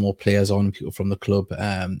try and get some more players on, people from the club.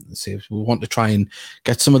 So we want to try and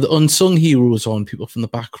get some of the unsung heroes on, people from the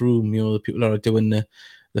back room, the people that are doing the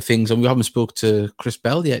things. And we haven't spoke to Chris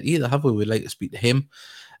Bell yet either, have we? We'd like to speak to him.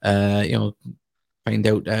 Find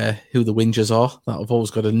out who the whingers are that have always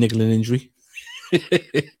got a niggling injury.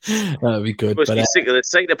 That'd be good. Must be sick of the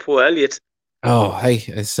sight of poor Elliot. Oh, hey,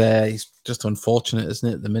 he's just unfortunate, isn't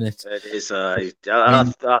it? At the minute, it is. I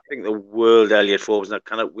think the world Elliot Forbes, and I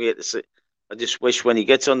cannot wait to see. I just wish when he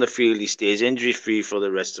gets on the field, he stays injury free for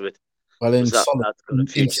the rest of it. Well, in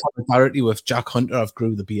solidarity with Jack Hunter, I've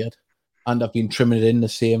grew the beard, and I've been trimming it in the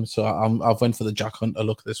same. So I've went for the Jack Hunter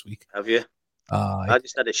look this week. Have you? I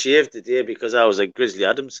just had a shave today because I was like Grizzly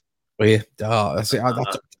Adams. Oh yeah, I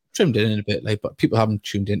trimmed it in a bit, but people haven't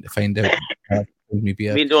tuned in to find out. Me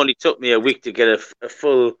beard. I mean, it only took me a week to get a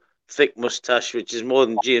full, thick moustache, which is more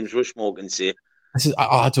than James Rushmore can say.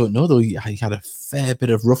 I don't know though. He had a fair bit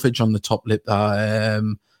of roughage on the top lip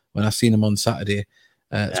when I seen him on Saturday.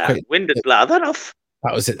 When did blather off?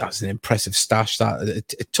 That was it. That was an impressive stash. That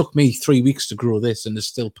it took me 3 weeks to grow this, and there's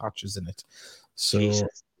still patches in it. So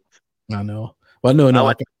Jesus. I know. Well, no. I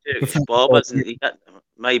went to barbers, and he got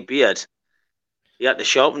my beard. He had to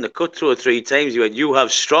sharpen the cut 2 or 3 times. He went, "You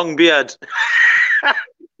have strong beard."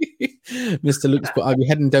 Mr. Lucas, but I'll be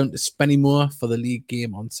heading down to Spennymoor for the league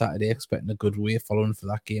game on Saturday, expecting a good way following for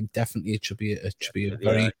that game. Definitely, it should be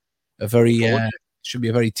a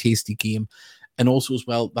very tasty game. And also as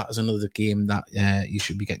well, that is another game that you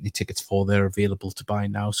should be getting your tickets for. They're available to buy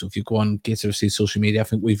now. So if you go on Gates FC social media, I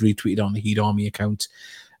think we've retweeted on the Heat Army account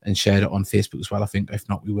and shared it on Facebook as well. I think if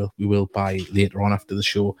not, we will buy later on after the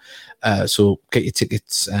show. So get your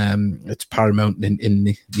tickets. It's paramount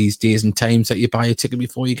in these days and times that you buy a ticket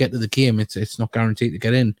before you get to the game. It's not guaranteed to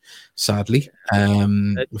get in, sadly.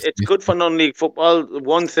 It's good for non-league football.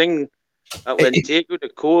 One thing that when take with the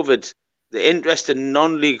COVID, the interest in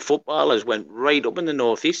non-league footballers went right up in the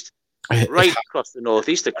northeast, right across the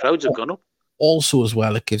northeast. The crowds have gone up. Also, as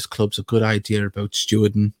well, it gives clubs a good idea about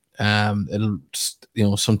stewarding. It'll just,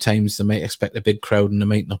 sometimes they might expect a big crowd and there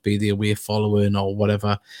might not be the away following or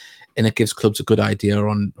whatever, and it gives clubs a good idea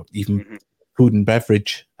on even food and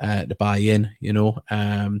beverage to buy in,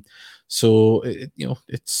 so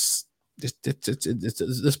it's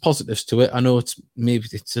there's positives to it. I know it's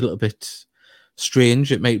a little bit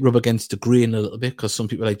strange. It might rub against the grain a little bit because some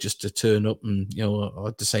people like just to turn up and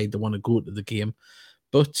or decide they want to go to the game,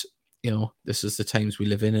 but this is the times we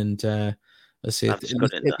live in, and let's say I've just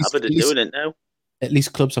got in the habit of doing it now. At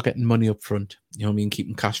least clubs are getting money up front,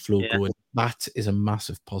 keeping cash flow going. That is a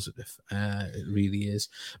massive positive. It really is.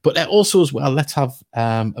 But also as well, let's have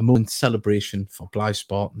a moment celebration for Blythe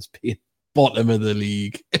Spartans being bottom of the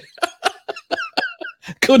league.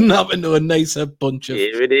 Couldn't happen to a nicer bunch of...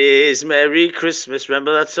 Here it is. Merry Christmas.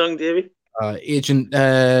 Remember that song, Davey? Agent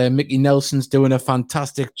Mickey Nelson's doing a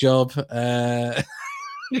fantastic job. You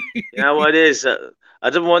know what it is?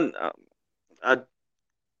 I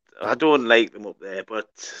don't like them up there,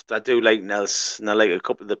 but I do like Nelson. I like a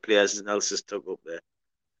couple of the players Nelson's took up there.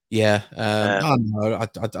 Yeah, I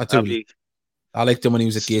do. I liked him when he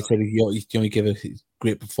was at Gateshead. He gave a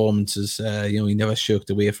great performances. He never shirked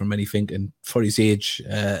away from anything, and for his age,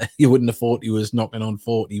 you wouldn't have thought he was knocking on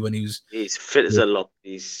 40 when he was. He's fit as a lock.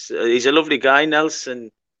 He's a lovely guy,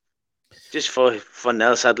 Nelson. Just for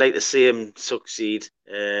Nelson, I'd like to see him succeed.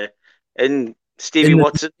 And Stevie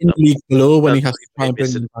Watson in the league below, when he has to try and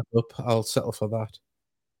bring him back up, I'll settle for that.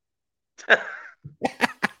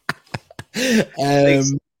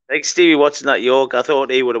 Like Stevie Watson at York, I thought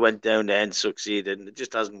he would have went down there and succeeded, and it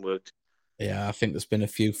just hasn't worked. Yeah, I think there's been a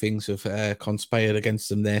few things have conspired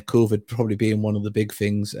against him there. COVID probably being one of the big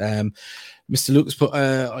things. Mr. Lucas, but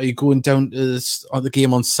are you going down to the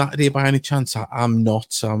game on Saturday by any chance? I'm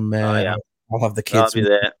not. I'll have the kids. I'll be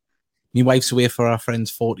there. My wife's away for our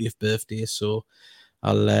friend's 40th birthday, so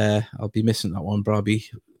I'll be missing that one, but I'll be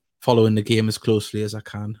following the game as closely as I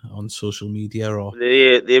can on social media. Or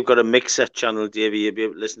they've got a mixer channel, Davey. You'll be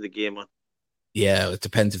able to listen to the game on. Yeah, it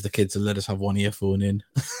depends if the kids will let us have one earphone in.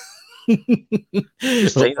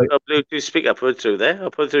 Just think I've got a Bluetooth speaker. I put it through there.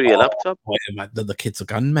 I'll put it through your laptop. The kids are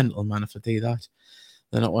gone mental, man, if I do that.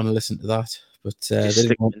 They're not want to listen to that. But just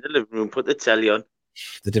stick them in the living room, put the telly on.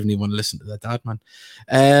 They didn't even want to listen to their dad, man.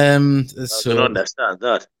 So I don't understand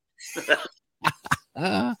that.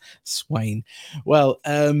 Swine. Well,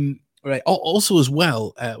 right. Also, as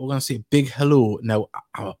well, we're going to say a big hello. Now,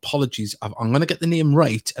 our apologies. I'm going to get the name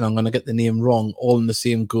right and I'm going to get the name wrong all in the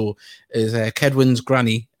same go. Is Kedwin's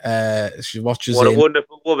granny. She watches. What a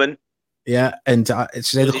wonderful woman. Yeah, and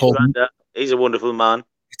she's either called. He's a wonderful man.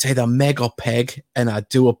 It's either Meg or Peg, and I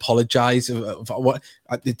do apologise for what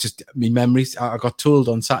it just my memories. I got told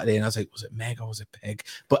on Saturday, and I was like, "Was it Meg or was it Peg?"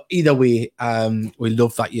 But either way, we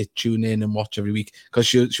love that you tune in and watch every week because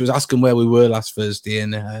she was asking where we were last Thursday,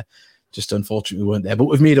 and just unfortunately we weren't there. But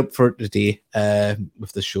we've made up for it today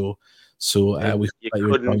with the show. So you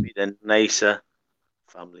couldn't be the nicer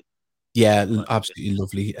family. Yeah, absolutely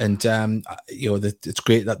lovely, and it's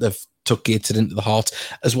great that they've took Gateshead into the heart,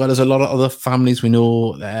 as well as a lot of other families. We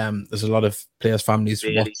know there's a lot of players' families.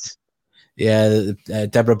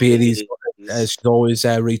 Deborah Bailey's she's always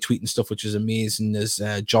retweeting stuff, which is amazing. There's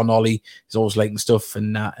John Ollie, he's always liking stuff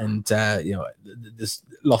and that, and there's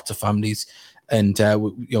lots of families, and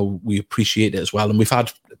we appreciate it as well. And we've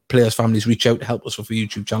had players' families reach out to help us with the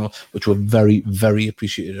YouTube channel, which we're very, very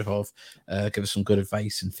appreciative of. Give us some good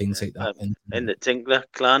advice and things like that. And the Tinkler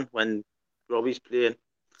clan when Robbie's playing.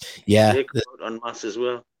 Yeah, they come out en masse as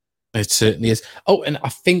well. It certainly is. Oh, and I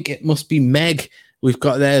think it must be Meg. We've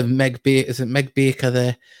got there Meg Baker. Is it Meg Baker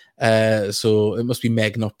there? So it must be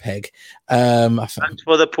Meg, not Peg. Thanks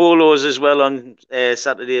for the polos as well on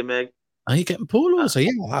Saturday, Meg. Are you getting polos? Yeah,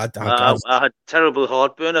 I had terrible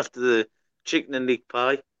heartburn after the chicken and leek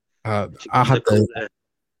pie. I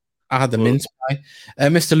had the mince pie.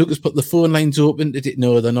 Mr. Lucas put the phone lines open.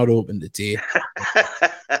 No, they're not open today.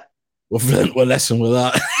 We've learned a lesson with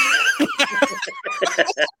that.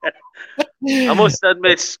 I must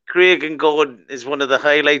admit, Craig and Gordon is one of the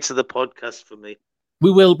highlights of the podcast for me.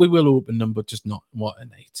 We will open them, but just not what a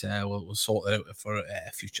night. We'll sort it out for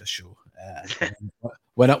a future show.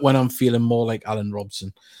 When I'm feeling more like Alan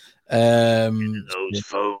Robson. Get those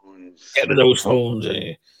phones. Get those phones.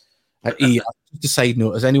 Just a side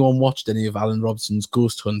note: has anyone watched any of Alan Robson's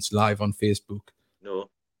Ghost Hunts live on Facebook? No.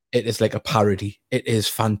 It is like a parody. It is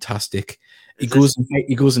fantastic. He goes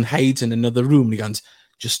and hides in another room. And he goes,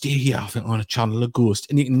 "Just stay here. I think I'm going to channel a ghost."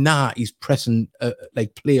 And he's pressing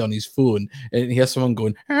like play on his phone, and he hears someone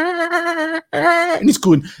going, and he's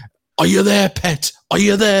going, "Are you there, pet? Are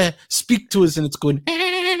you there? Speak to us." And it's going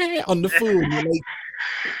on the phone.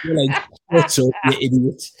 You're like, what's up, you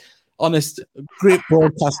idiot? Honest, great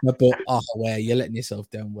broadcaster, but where you're letting yourself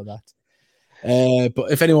down with that.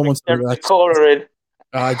 But if anyone wants to call her in.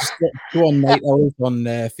 Just go on Night Owls on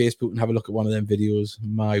Facebook and have a look at one of them videos.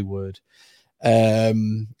 My word.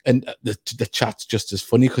 And the chat's just as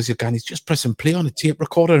funny because he's just pressing play on a tape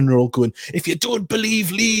recorder and they're all going, "If you don't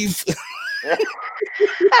believe, leave."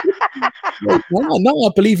 No,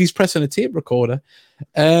 I believe he's pressing a tape recorder.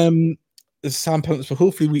 Sam Pellets, but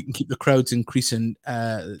hopefully we can keep the crowds increasing.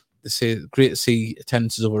 Great to see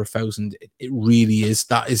attendances over 1,000. It really is.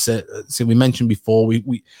 That is so we mentioned before.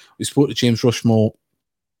 We spoke to James Rushmore.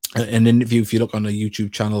 An interview, if you look on the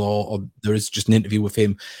YouTube channel, or there is just an interview with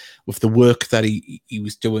him, with the work that he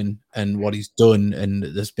was doing and what he's done, and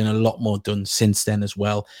there's been a lot more done since then as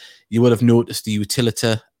well. You would have noticed the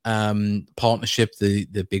Utilita partnership,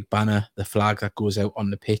 the big banner, the flag that goes out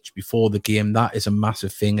on the pitch before the game. That is a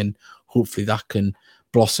massive thing, and hopefully that can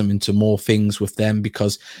blossom into more things with them,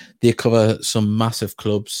 because they cover some massive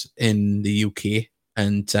clubs in the UK,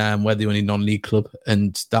 and we're the only non-league club,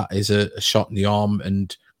 and that is a shot in the arm.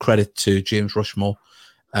 And credit to James Rushmore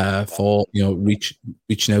for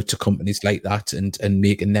reaching out to companies like that and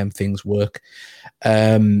making them things work.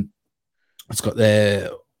 It's got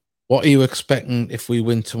the, what are you expecting if we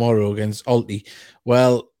win tomorrow against Alty?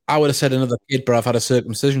 Well, I would have said another kid, but I've had a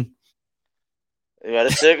circumcision. You had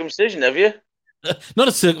a circumcision, have you? Not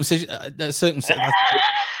a circumcision. A circumcision.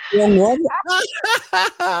 Wrong one.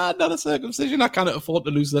 Not a circumcision. I cannot afford to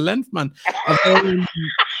lose the length, man. A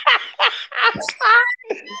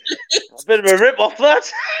bit of a rip off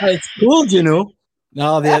that. It's cool, you know.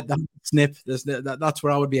 No, that snip. That's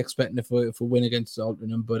where I would be expecting if we win against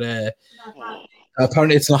Altrincham. But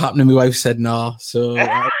apparently it's not happening. My wife said no, so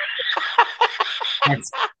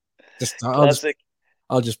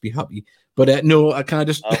I'll just be happy. But no, can I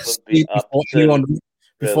just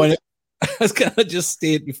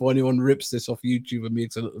state before anyone rips this off YouTube and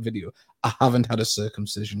makes a little video? I haven't had a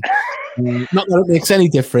circumcision. Not that it makes any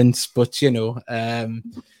difference, but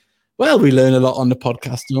well, we learn a lot on the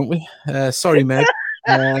podcast, don't we? Sorry, Meg.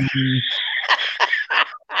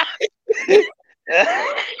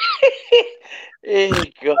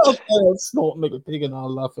 Snorting like a pig and all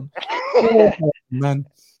laughing. Oh, man.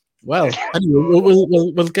 Well,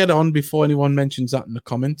 anyway, we'll get on before anyone mentions that in the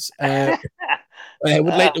comments. I would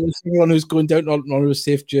like to wish everyone who's going down on a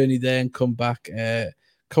safe journey there and come back.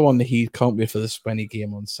 Come on the Heat. Can't wait for the Spenny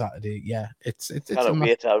game on Saturday. Yeah, it's can't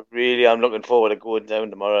wait. I'm looking forward to going down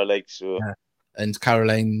tomorrow. Yeah. And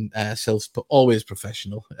Caroline Sills, always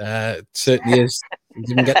professional. Certainly is.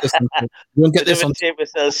 You won't get this on tape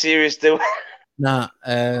ourselves serious, though. Nah.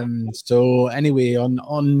 So anyway,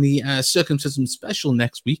 on the circumcision special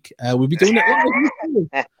next week, we'll be doing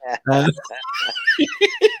it.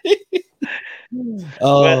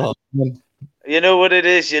 Well, you know what it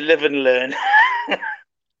is. You live and learn.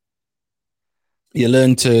 You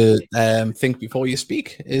learn to think before you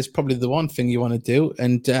speak is probably the one thing you want to do.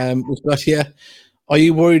 And we've got here, are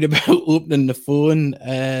you worried about opening the phone?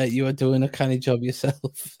 You are doing a canny job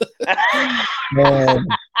yourself.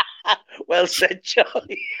 Well said,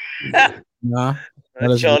 Charlie. Nah,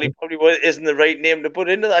 Charlie probably isn't the right name to put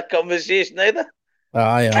into that conversation either.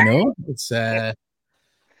 I know. It's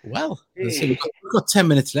well, we've got 10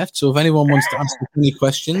 minutes left, so if anyone wants to ask any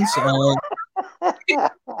questions,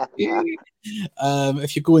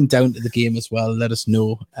 if you're going down to the game as well, let us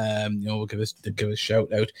know. We'll give a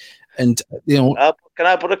shout out. And can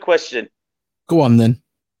I put a question? Go on then.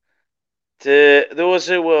 To those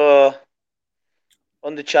who were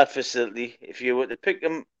on the chat facility, if you were to pick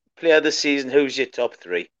a player of the season, who's your top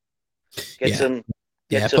three? Get some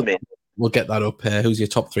in. We'll get that up. Who's your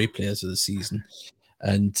top three players of the season?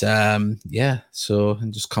 And so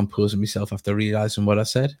I'm just composing myself after realizing what I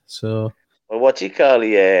said. So, well, what you call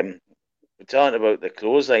we're talking about the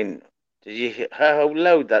clothesline. Did you hear how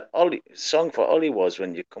loud that song for Ollie was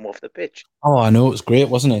when you come off the pitch? Oh, I know, it was great,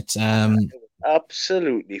 wasn't it? It was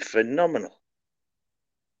absolutely phenomenal.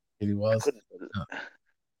 It really was.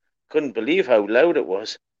 Couldn't believe how loud it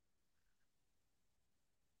was.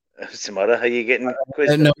 What's the matter? Are you getting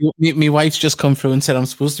quizzed? No, my wife's just come through and said I'm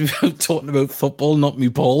supposed to be talking about football, not me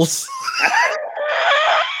balls.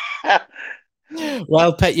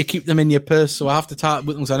 Well, Pet, you keep them in your purse, so I have to talk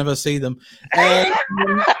with them because I never see them.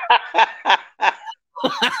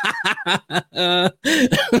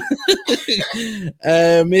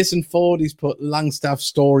 Mason Ford, he's put Langstaff,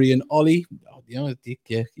 Story, and Ollie. You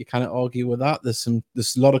can't argue with that. There's a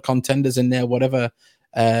lot of contenders in there, whatever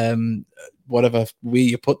way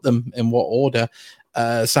you put them in what order.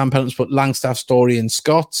 Sam Pelton's put Langstaff, Story, and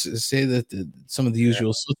Scott. Say that some of the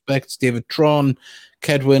usual suspects: David Tron,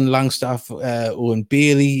 Kedwin, Langstaff, Owen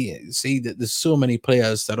Bailey. See that there's so many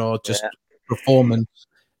players that are just performing,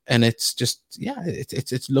 and it's just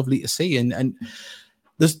it's lovely to see. And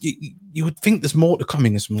you would think there's more to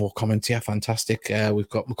coming. There's more comments here. Fantastic. We've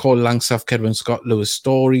got Macaulay Langstaff, Kedwin Scott, Lewis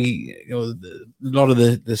Story. A lot of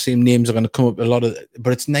the same names are going to come up.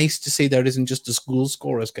 But it's nice to see there isn't just the school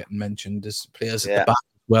scorers getting mentioned. There's players at the back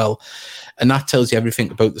as well, and that tells you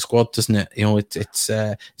everything about the squad, doesn't it? It's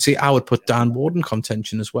see, I would put Dan Ward in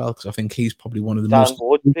contention as well, because I think he's probably one of the most. Dan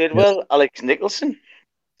Ward played well. Alex Nicholson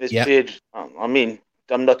has played. I mean,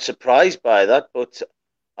 I'm not surprised by that, but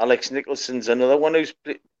Alex Nicholson's another one who's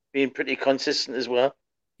been pretty consistent as well.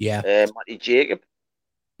 Yeah. Matty Jacob.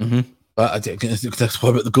 Mm-hmm. But I think that's what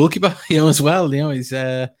about the goalkeeper, as well. He's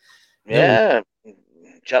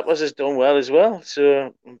Chappers has done well as well.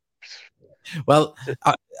 So, well,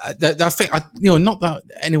 I think not that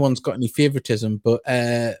anyone's got any favoritism, but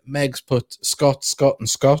Meg's put Scott, and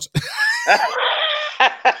Scott.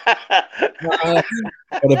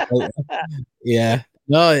 Yeah.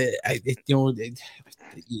 No,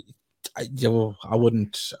 I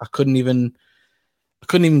wouldn't. I couldn't even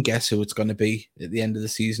guess who it's going to be at the end of the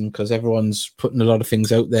season, because everyone's putting a lot of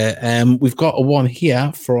things out there. We've got a one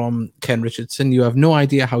here from Ken Richardson. You have no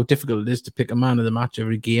idea how difficult it is to pick a man of the match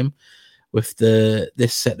every game with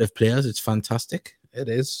this set of players. It's fantastic. It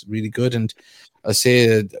is really good. And I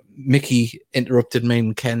say Mickey interrupted me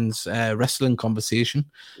and Ken's wrestling conversation.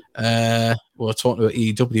 We're talking about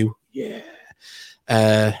AEW. Yeah.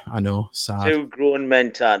 I know. Sad. 2 grown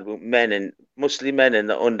men talking about mostly men in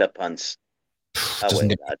the underpants.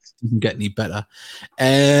 Doesn't get any better.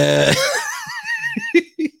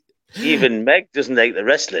 Even Meg doesn't like the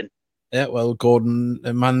wrestling. Yeah, well, Gordon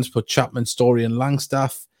Mann's put Chapman, Story, and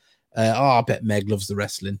Langstaff. I bet Meg loves the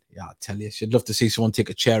wrestling. Yeah, I tell you, she'd love to see someone take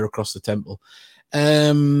a chair across the temple.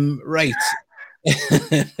 Right.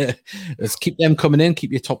 Let's keep them coming in.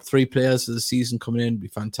 Keep your top 3 players of the season coming in. It'd be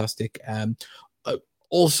fantastic.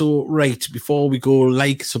 Also, right, before we go,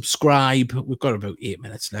 subscribe. We've got about 8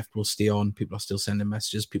 minutes left. We'll stay on. People are still sending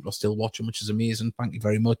messages. People are still watching, which is amazing. Thank you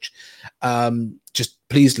very much. Just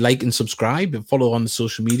please like and subscribe and follow on the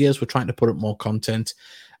social medias. We're trying to put up more content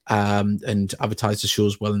and advertise the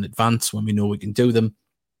shows well in advance when we know we can do them.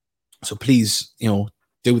 So please,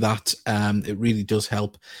 do that. It really does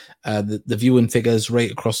help. The viewing figures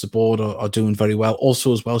right across the board are doing very well.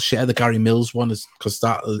 Also, as well, share the Gary Mills one, because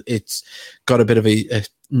it's got a bit of a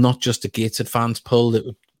not just a Gateshead fans pull. It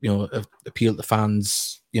would appeal to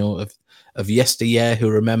fans of yesteryear who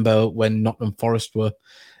remember when Nottingham Forest were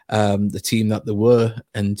the team that they were,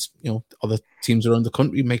 and other teams around the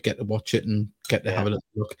country might get to watch it and get to have a little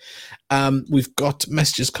look. We've got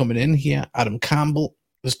messages coming in here. Adam Campbell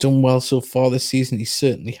has done well so far this season. He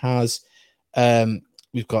certainly has. I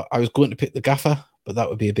was going to pick the gaffer, but that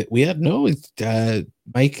would be a bit weird. No,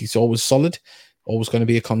 Mike, he's always solid, always going to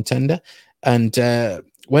be a contender. And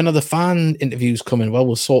when are the fan interviews coming? Well,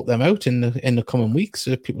 we'll sort them out in the coming weeks.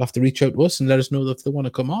 People have to reach out to us and let us know if they want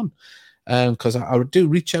to come on. Because I do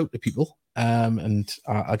reach out to people, and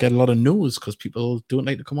I get a lot of no's because people don't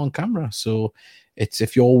like to come on camera. So it's,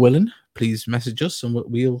 if you're willing, please message us and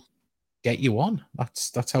we'll get you on.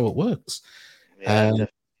 That's how it works. Yeah,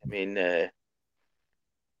 I mean, it'd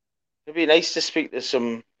be nice to speak to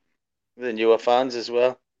some of the newer fans as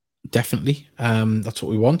well. Definitely. That's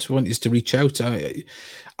what we want. We want you to reach out.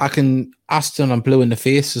 I can ask them, I'm blue in the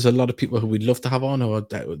face. There's a lot of people who we'd love to have on, or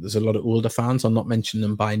there's a lot of older fans. I'm not mentioning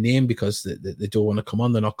them by name because they don't want to come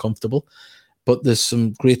on. They're not comfortable. But there's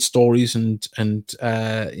some great stories and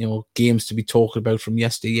games to be talked about from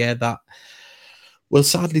yesteryear that will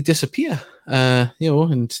sadly disappear.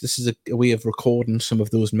 And this is a way of recording some of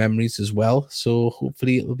those memories as well. So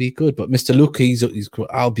hopefully it'll be good. But Mr. Luke, he's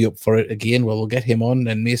I'll be up for it again. Well, we'll get him on.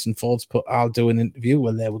 And Mason Ford's put, I'll do an interview.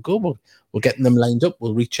 Well, there we go. We're getting them lined up.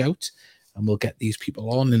 We'll reach out and we'll get these people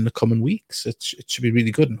on in the coming weeks. It should be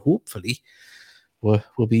really good. And hopefully we'll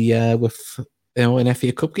be with an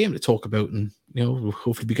FA Cup game to talk about, and we'll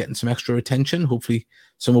hopefully be getting some extra attention. Hopefully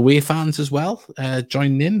some away fans as well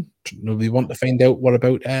joining in. We want to find out what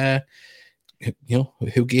about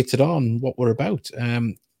who gated on, what we're about.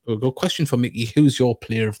 We'll go question for Mickey. Who's your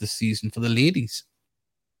player of the season for the ladies?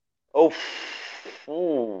 Oh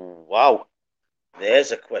wow,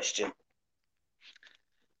 there's a question.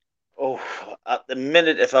 Oh, at the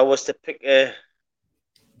minute, if I was to pick a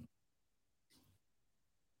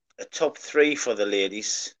top 3 for the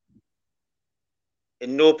ladies,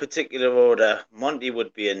 in no particular order, Monty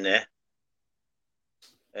would be in there.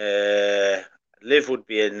 Liv would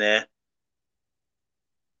be in there.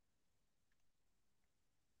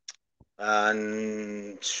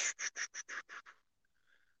 And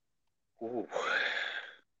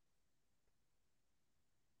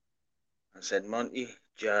I said Monty,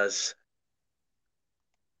 Jazz,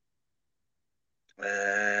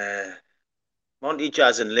 Monty,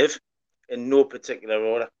 Jazz and Liv, in no particular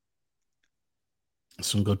order.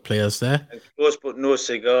 Some good players there. And close but no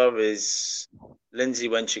cigar is Lindsay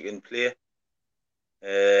when she can play.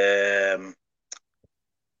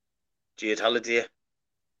 Jade Halliday.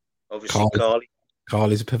 Obviously, Carly.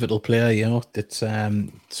 Carly's a pivotal player, you know. It's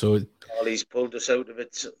so Carly's pulled us out of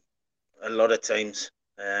it a lot of times.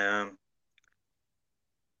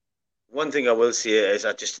 One thing I will say is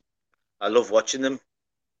I love watching them.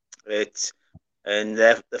 And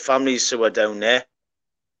the families who are down there.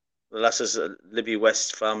 The lasses, Libby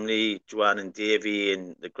West family, Joanne and Davey,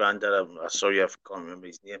 and the granddad. I'm sorry, I can't remember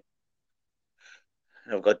his name.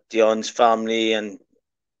 And I've got Dion's family and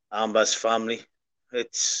Amber's family.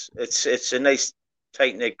 It's a nice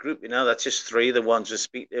tight knit group, you know. That's just three of the ones we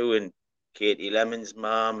speak to, and Katie Lemon's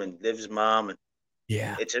mom and Liv's mom, and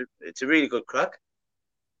yeah, it's a really good crack.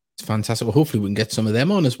 It's fantastic. Well, hopefully we can get some of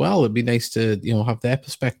them on as well. It'd be nice to, you know, have their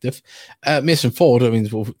perspective. Mason Ford, I mean,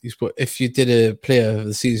 if you did a player of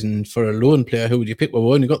the season for a loan player, who would you pick? Well,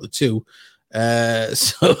 we only got the two.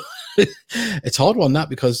 So it's a hard one, that,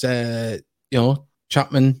 because, you know,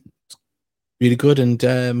 Chapman, really good, and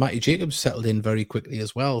Matty Jacobs settled in very quickly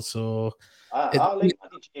as well. So I like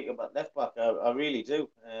Matty Jacobs at left back. I really do.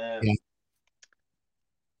 Yeah.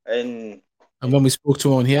 And when we spoke to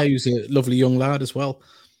him on here, he was a lovely young lad as well.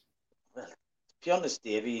 Well, to be honest,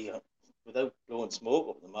 Davey, without blowing smoke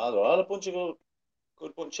up them all, they're all a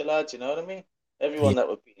good bunch of lads, you know what I mean? Everyone that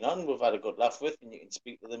we've been on, we've had a good laugh with, and you can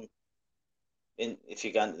speak to them if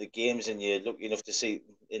you go to the games and you're lucky enough to see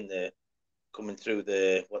them coming through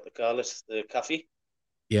the cafe.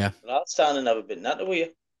 Yeah. And I'll stand and have a bit of natter with you.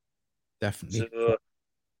 Definitely. So,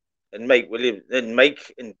 and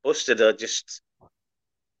Mike and Busted are just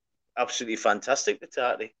absolutely fantastic, the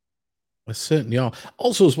Tarty. They certainly are.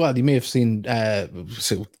 Also, as well, you may have seen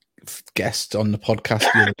guest on the podcast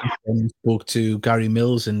spoke to Gary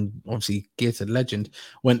Mills, and obviously Gated legend,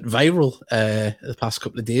 went viral the past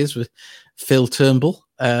couple of days with Phil Turnbull.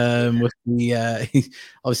 With the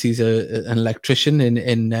obviously he's an electrician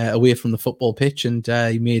in away from the football pitch, and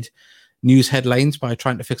he made news headlines by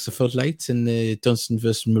trying to fix the floodlights in the Dunstan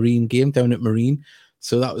versus Marine game down at Marine.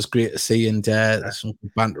 So that was great to see, and there's some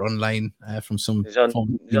banter online from some. He's on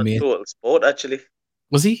Total Sport, actually.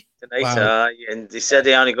 Was he? Tonight, wow. And he said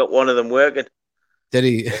he only got one of them working. Did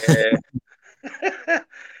he?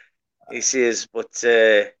 He says, but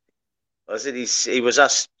he was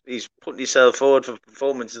asked, he's putting himself forward for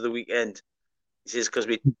performance of the weekend. He says, because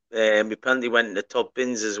we penalty went in the top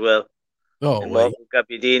bins as well. Oh, and Marco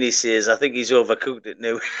Gabbiadini says, I think he's overcooked it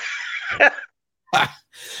now.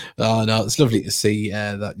 Oh no, it's lovely to see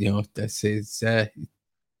that, you know, this is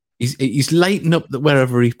he's lighting up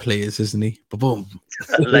wherever he plays, isn't he? Boom,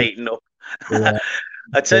 lighting up. Yeah.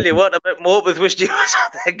 I tell you what, I bet Morpeth wished he was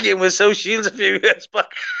on that game with South Shields a few years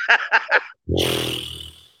back.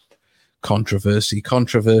 Controversy.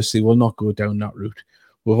 We'll not go down that route.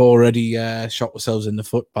 We've already shot ourselves in the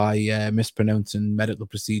foot by mispronouncing medical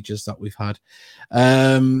procedures that we've had.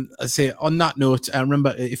 I say on that note,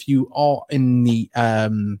 remember, if you are in the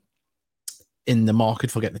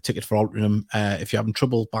market for getting a ticket for Altrincham, if you're having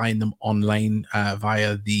trouble buying them online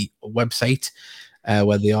via the website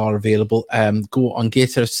where they are available, go on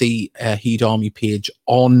Gator FC Heed Army page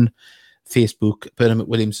on Facebook. Bernard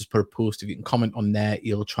McWilliams has put a post. If you can comment on there,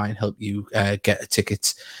 he'll try and help you get a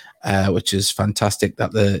ticket, which is fantastic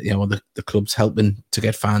that the club's helping to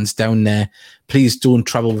get fans down there. Please don't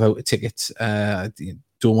travel without a ticket.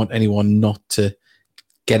 Don't want anyone not to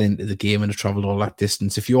get into the game and to travel all that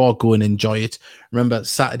distance. If you are going, enjoy it. Remember,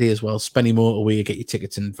 Saturday as well, Spenny Motorway, get your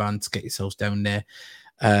tickets in advance, get yourselves down there.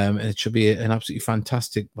 And it should be an absolutely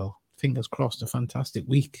fantastic, well, fingers crossed, a fantastic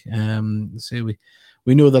week. So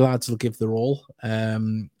we know the lads will give their all,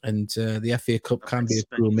 and the FA Cup can be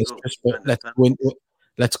a cruel mistress, but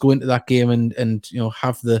let's go into that game and you know,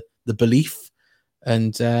 have the belief,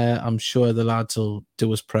 and I'm sure the lads will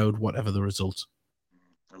do us proud, whatever the result.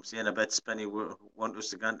 I'm saying I bet Spenny want us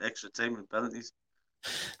to go into extra time with penalties.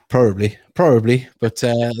 Probably, but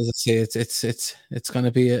as I say, it's going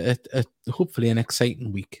to be a hopefully an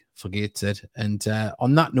exciting week for Gateshead. And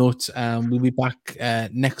on that note, we'll be back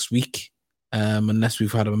next week, unless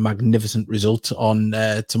we've had a magnificent result on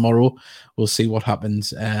tomorrow. We'll see what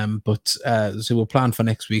happens. But so we'll plan for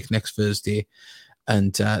next week, next Thursday,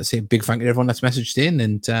 and say a big thank you to everyone that's messaged in,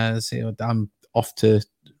 and say I'm off to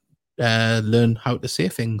learn how to say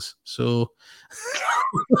things. So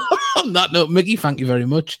on that note, Mickey, thank you very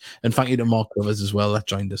much, and thank you to Mark Covers as well that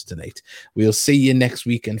joined us tonight. We'll see you next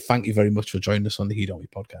week, and thank you very much for joining us on the Heed Army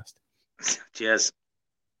podcast. Cheers.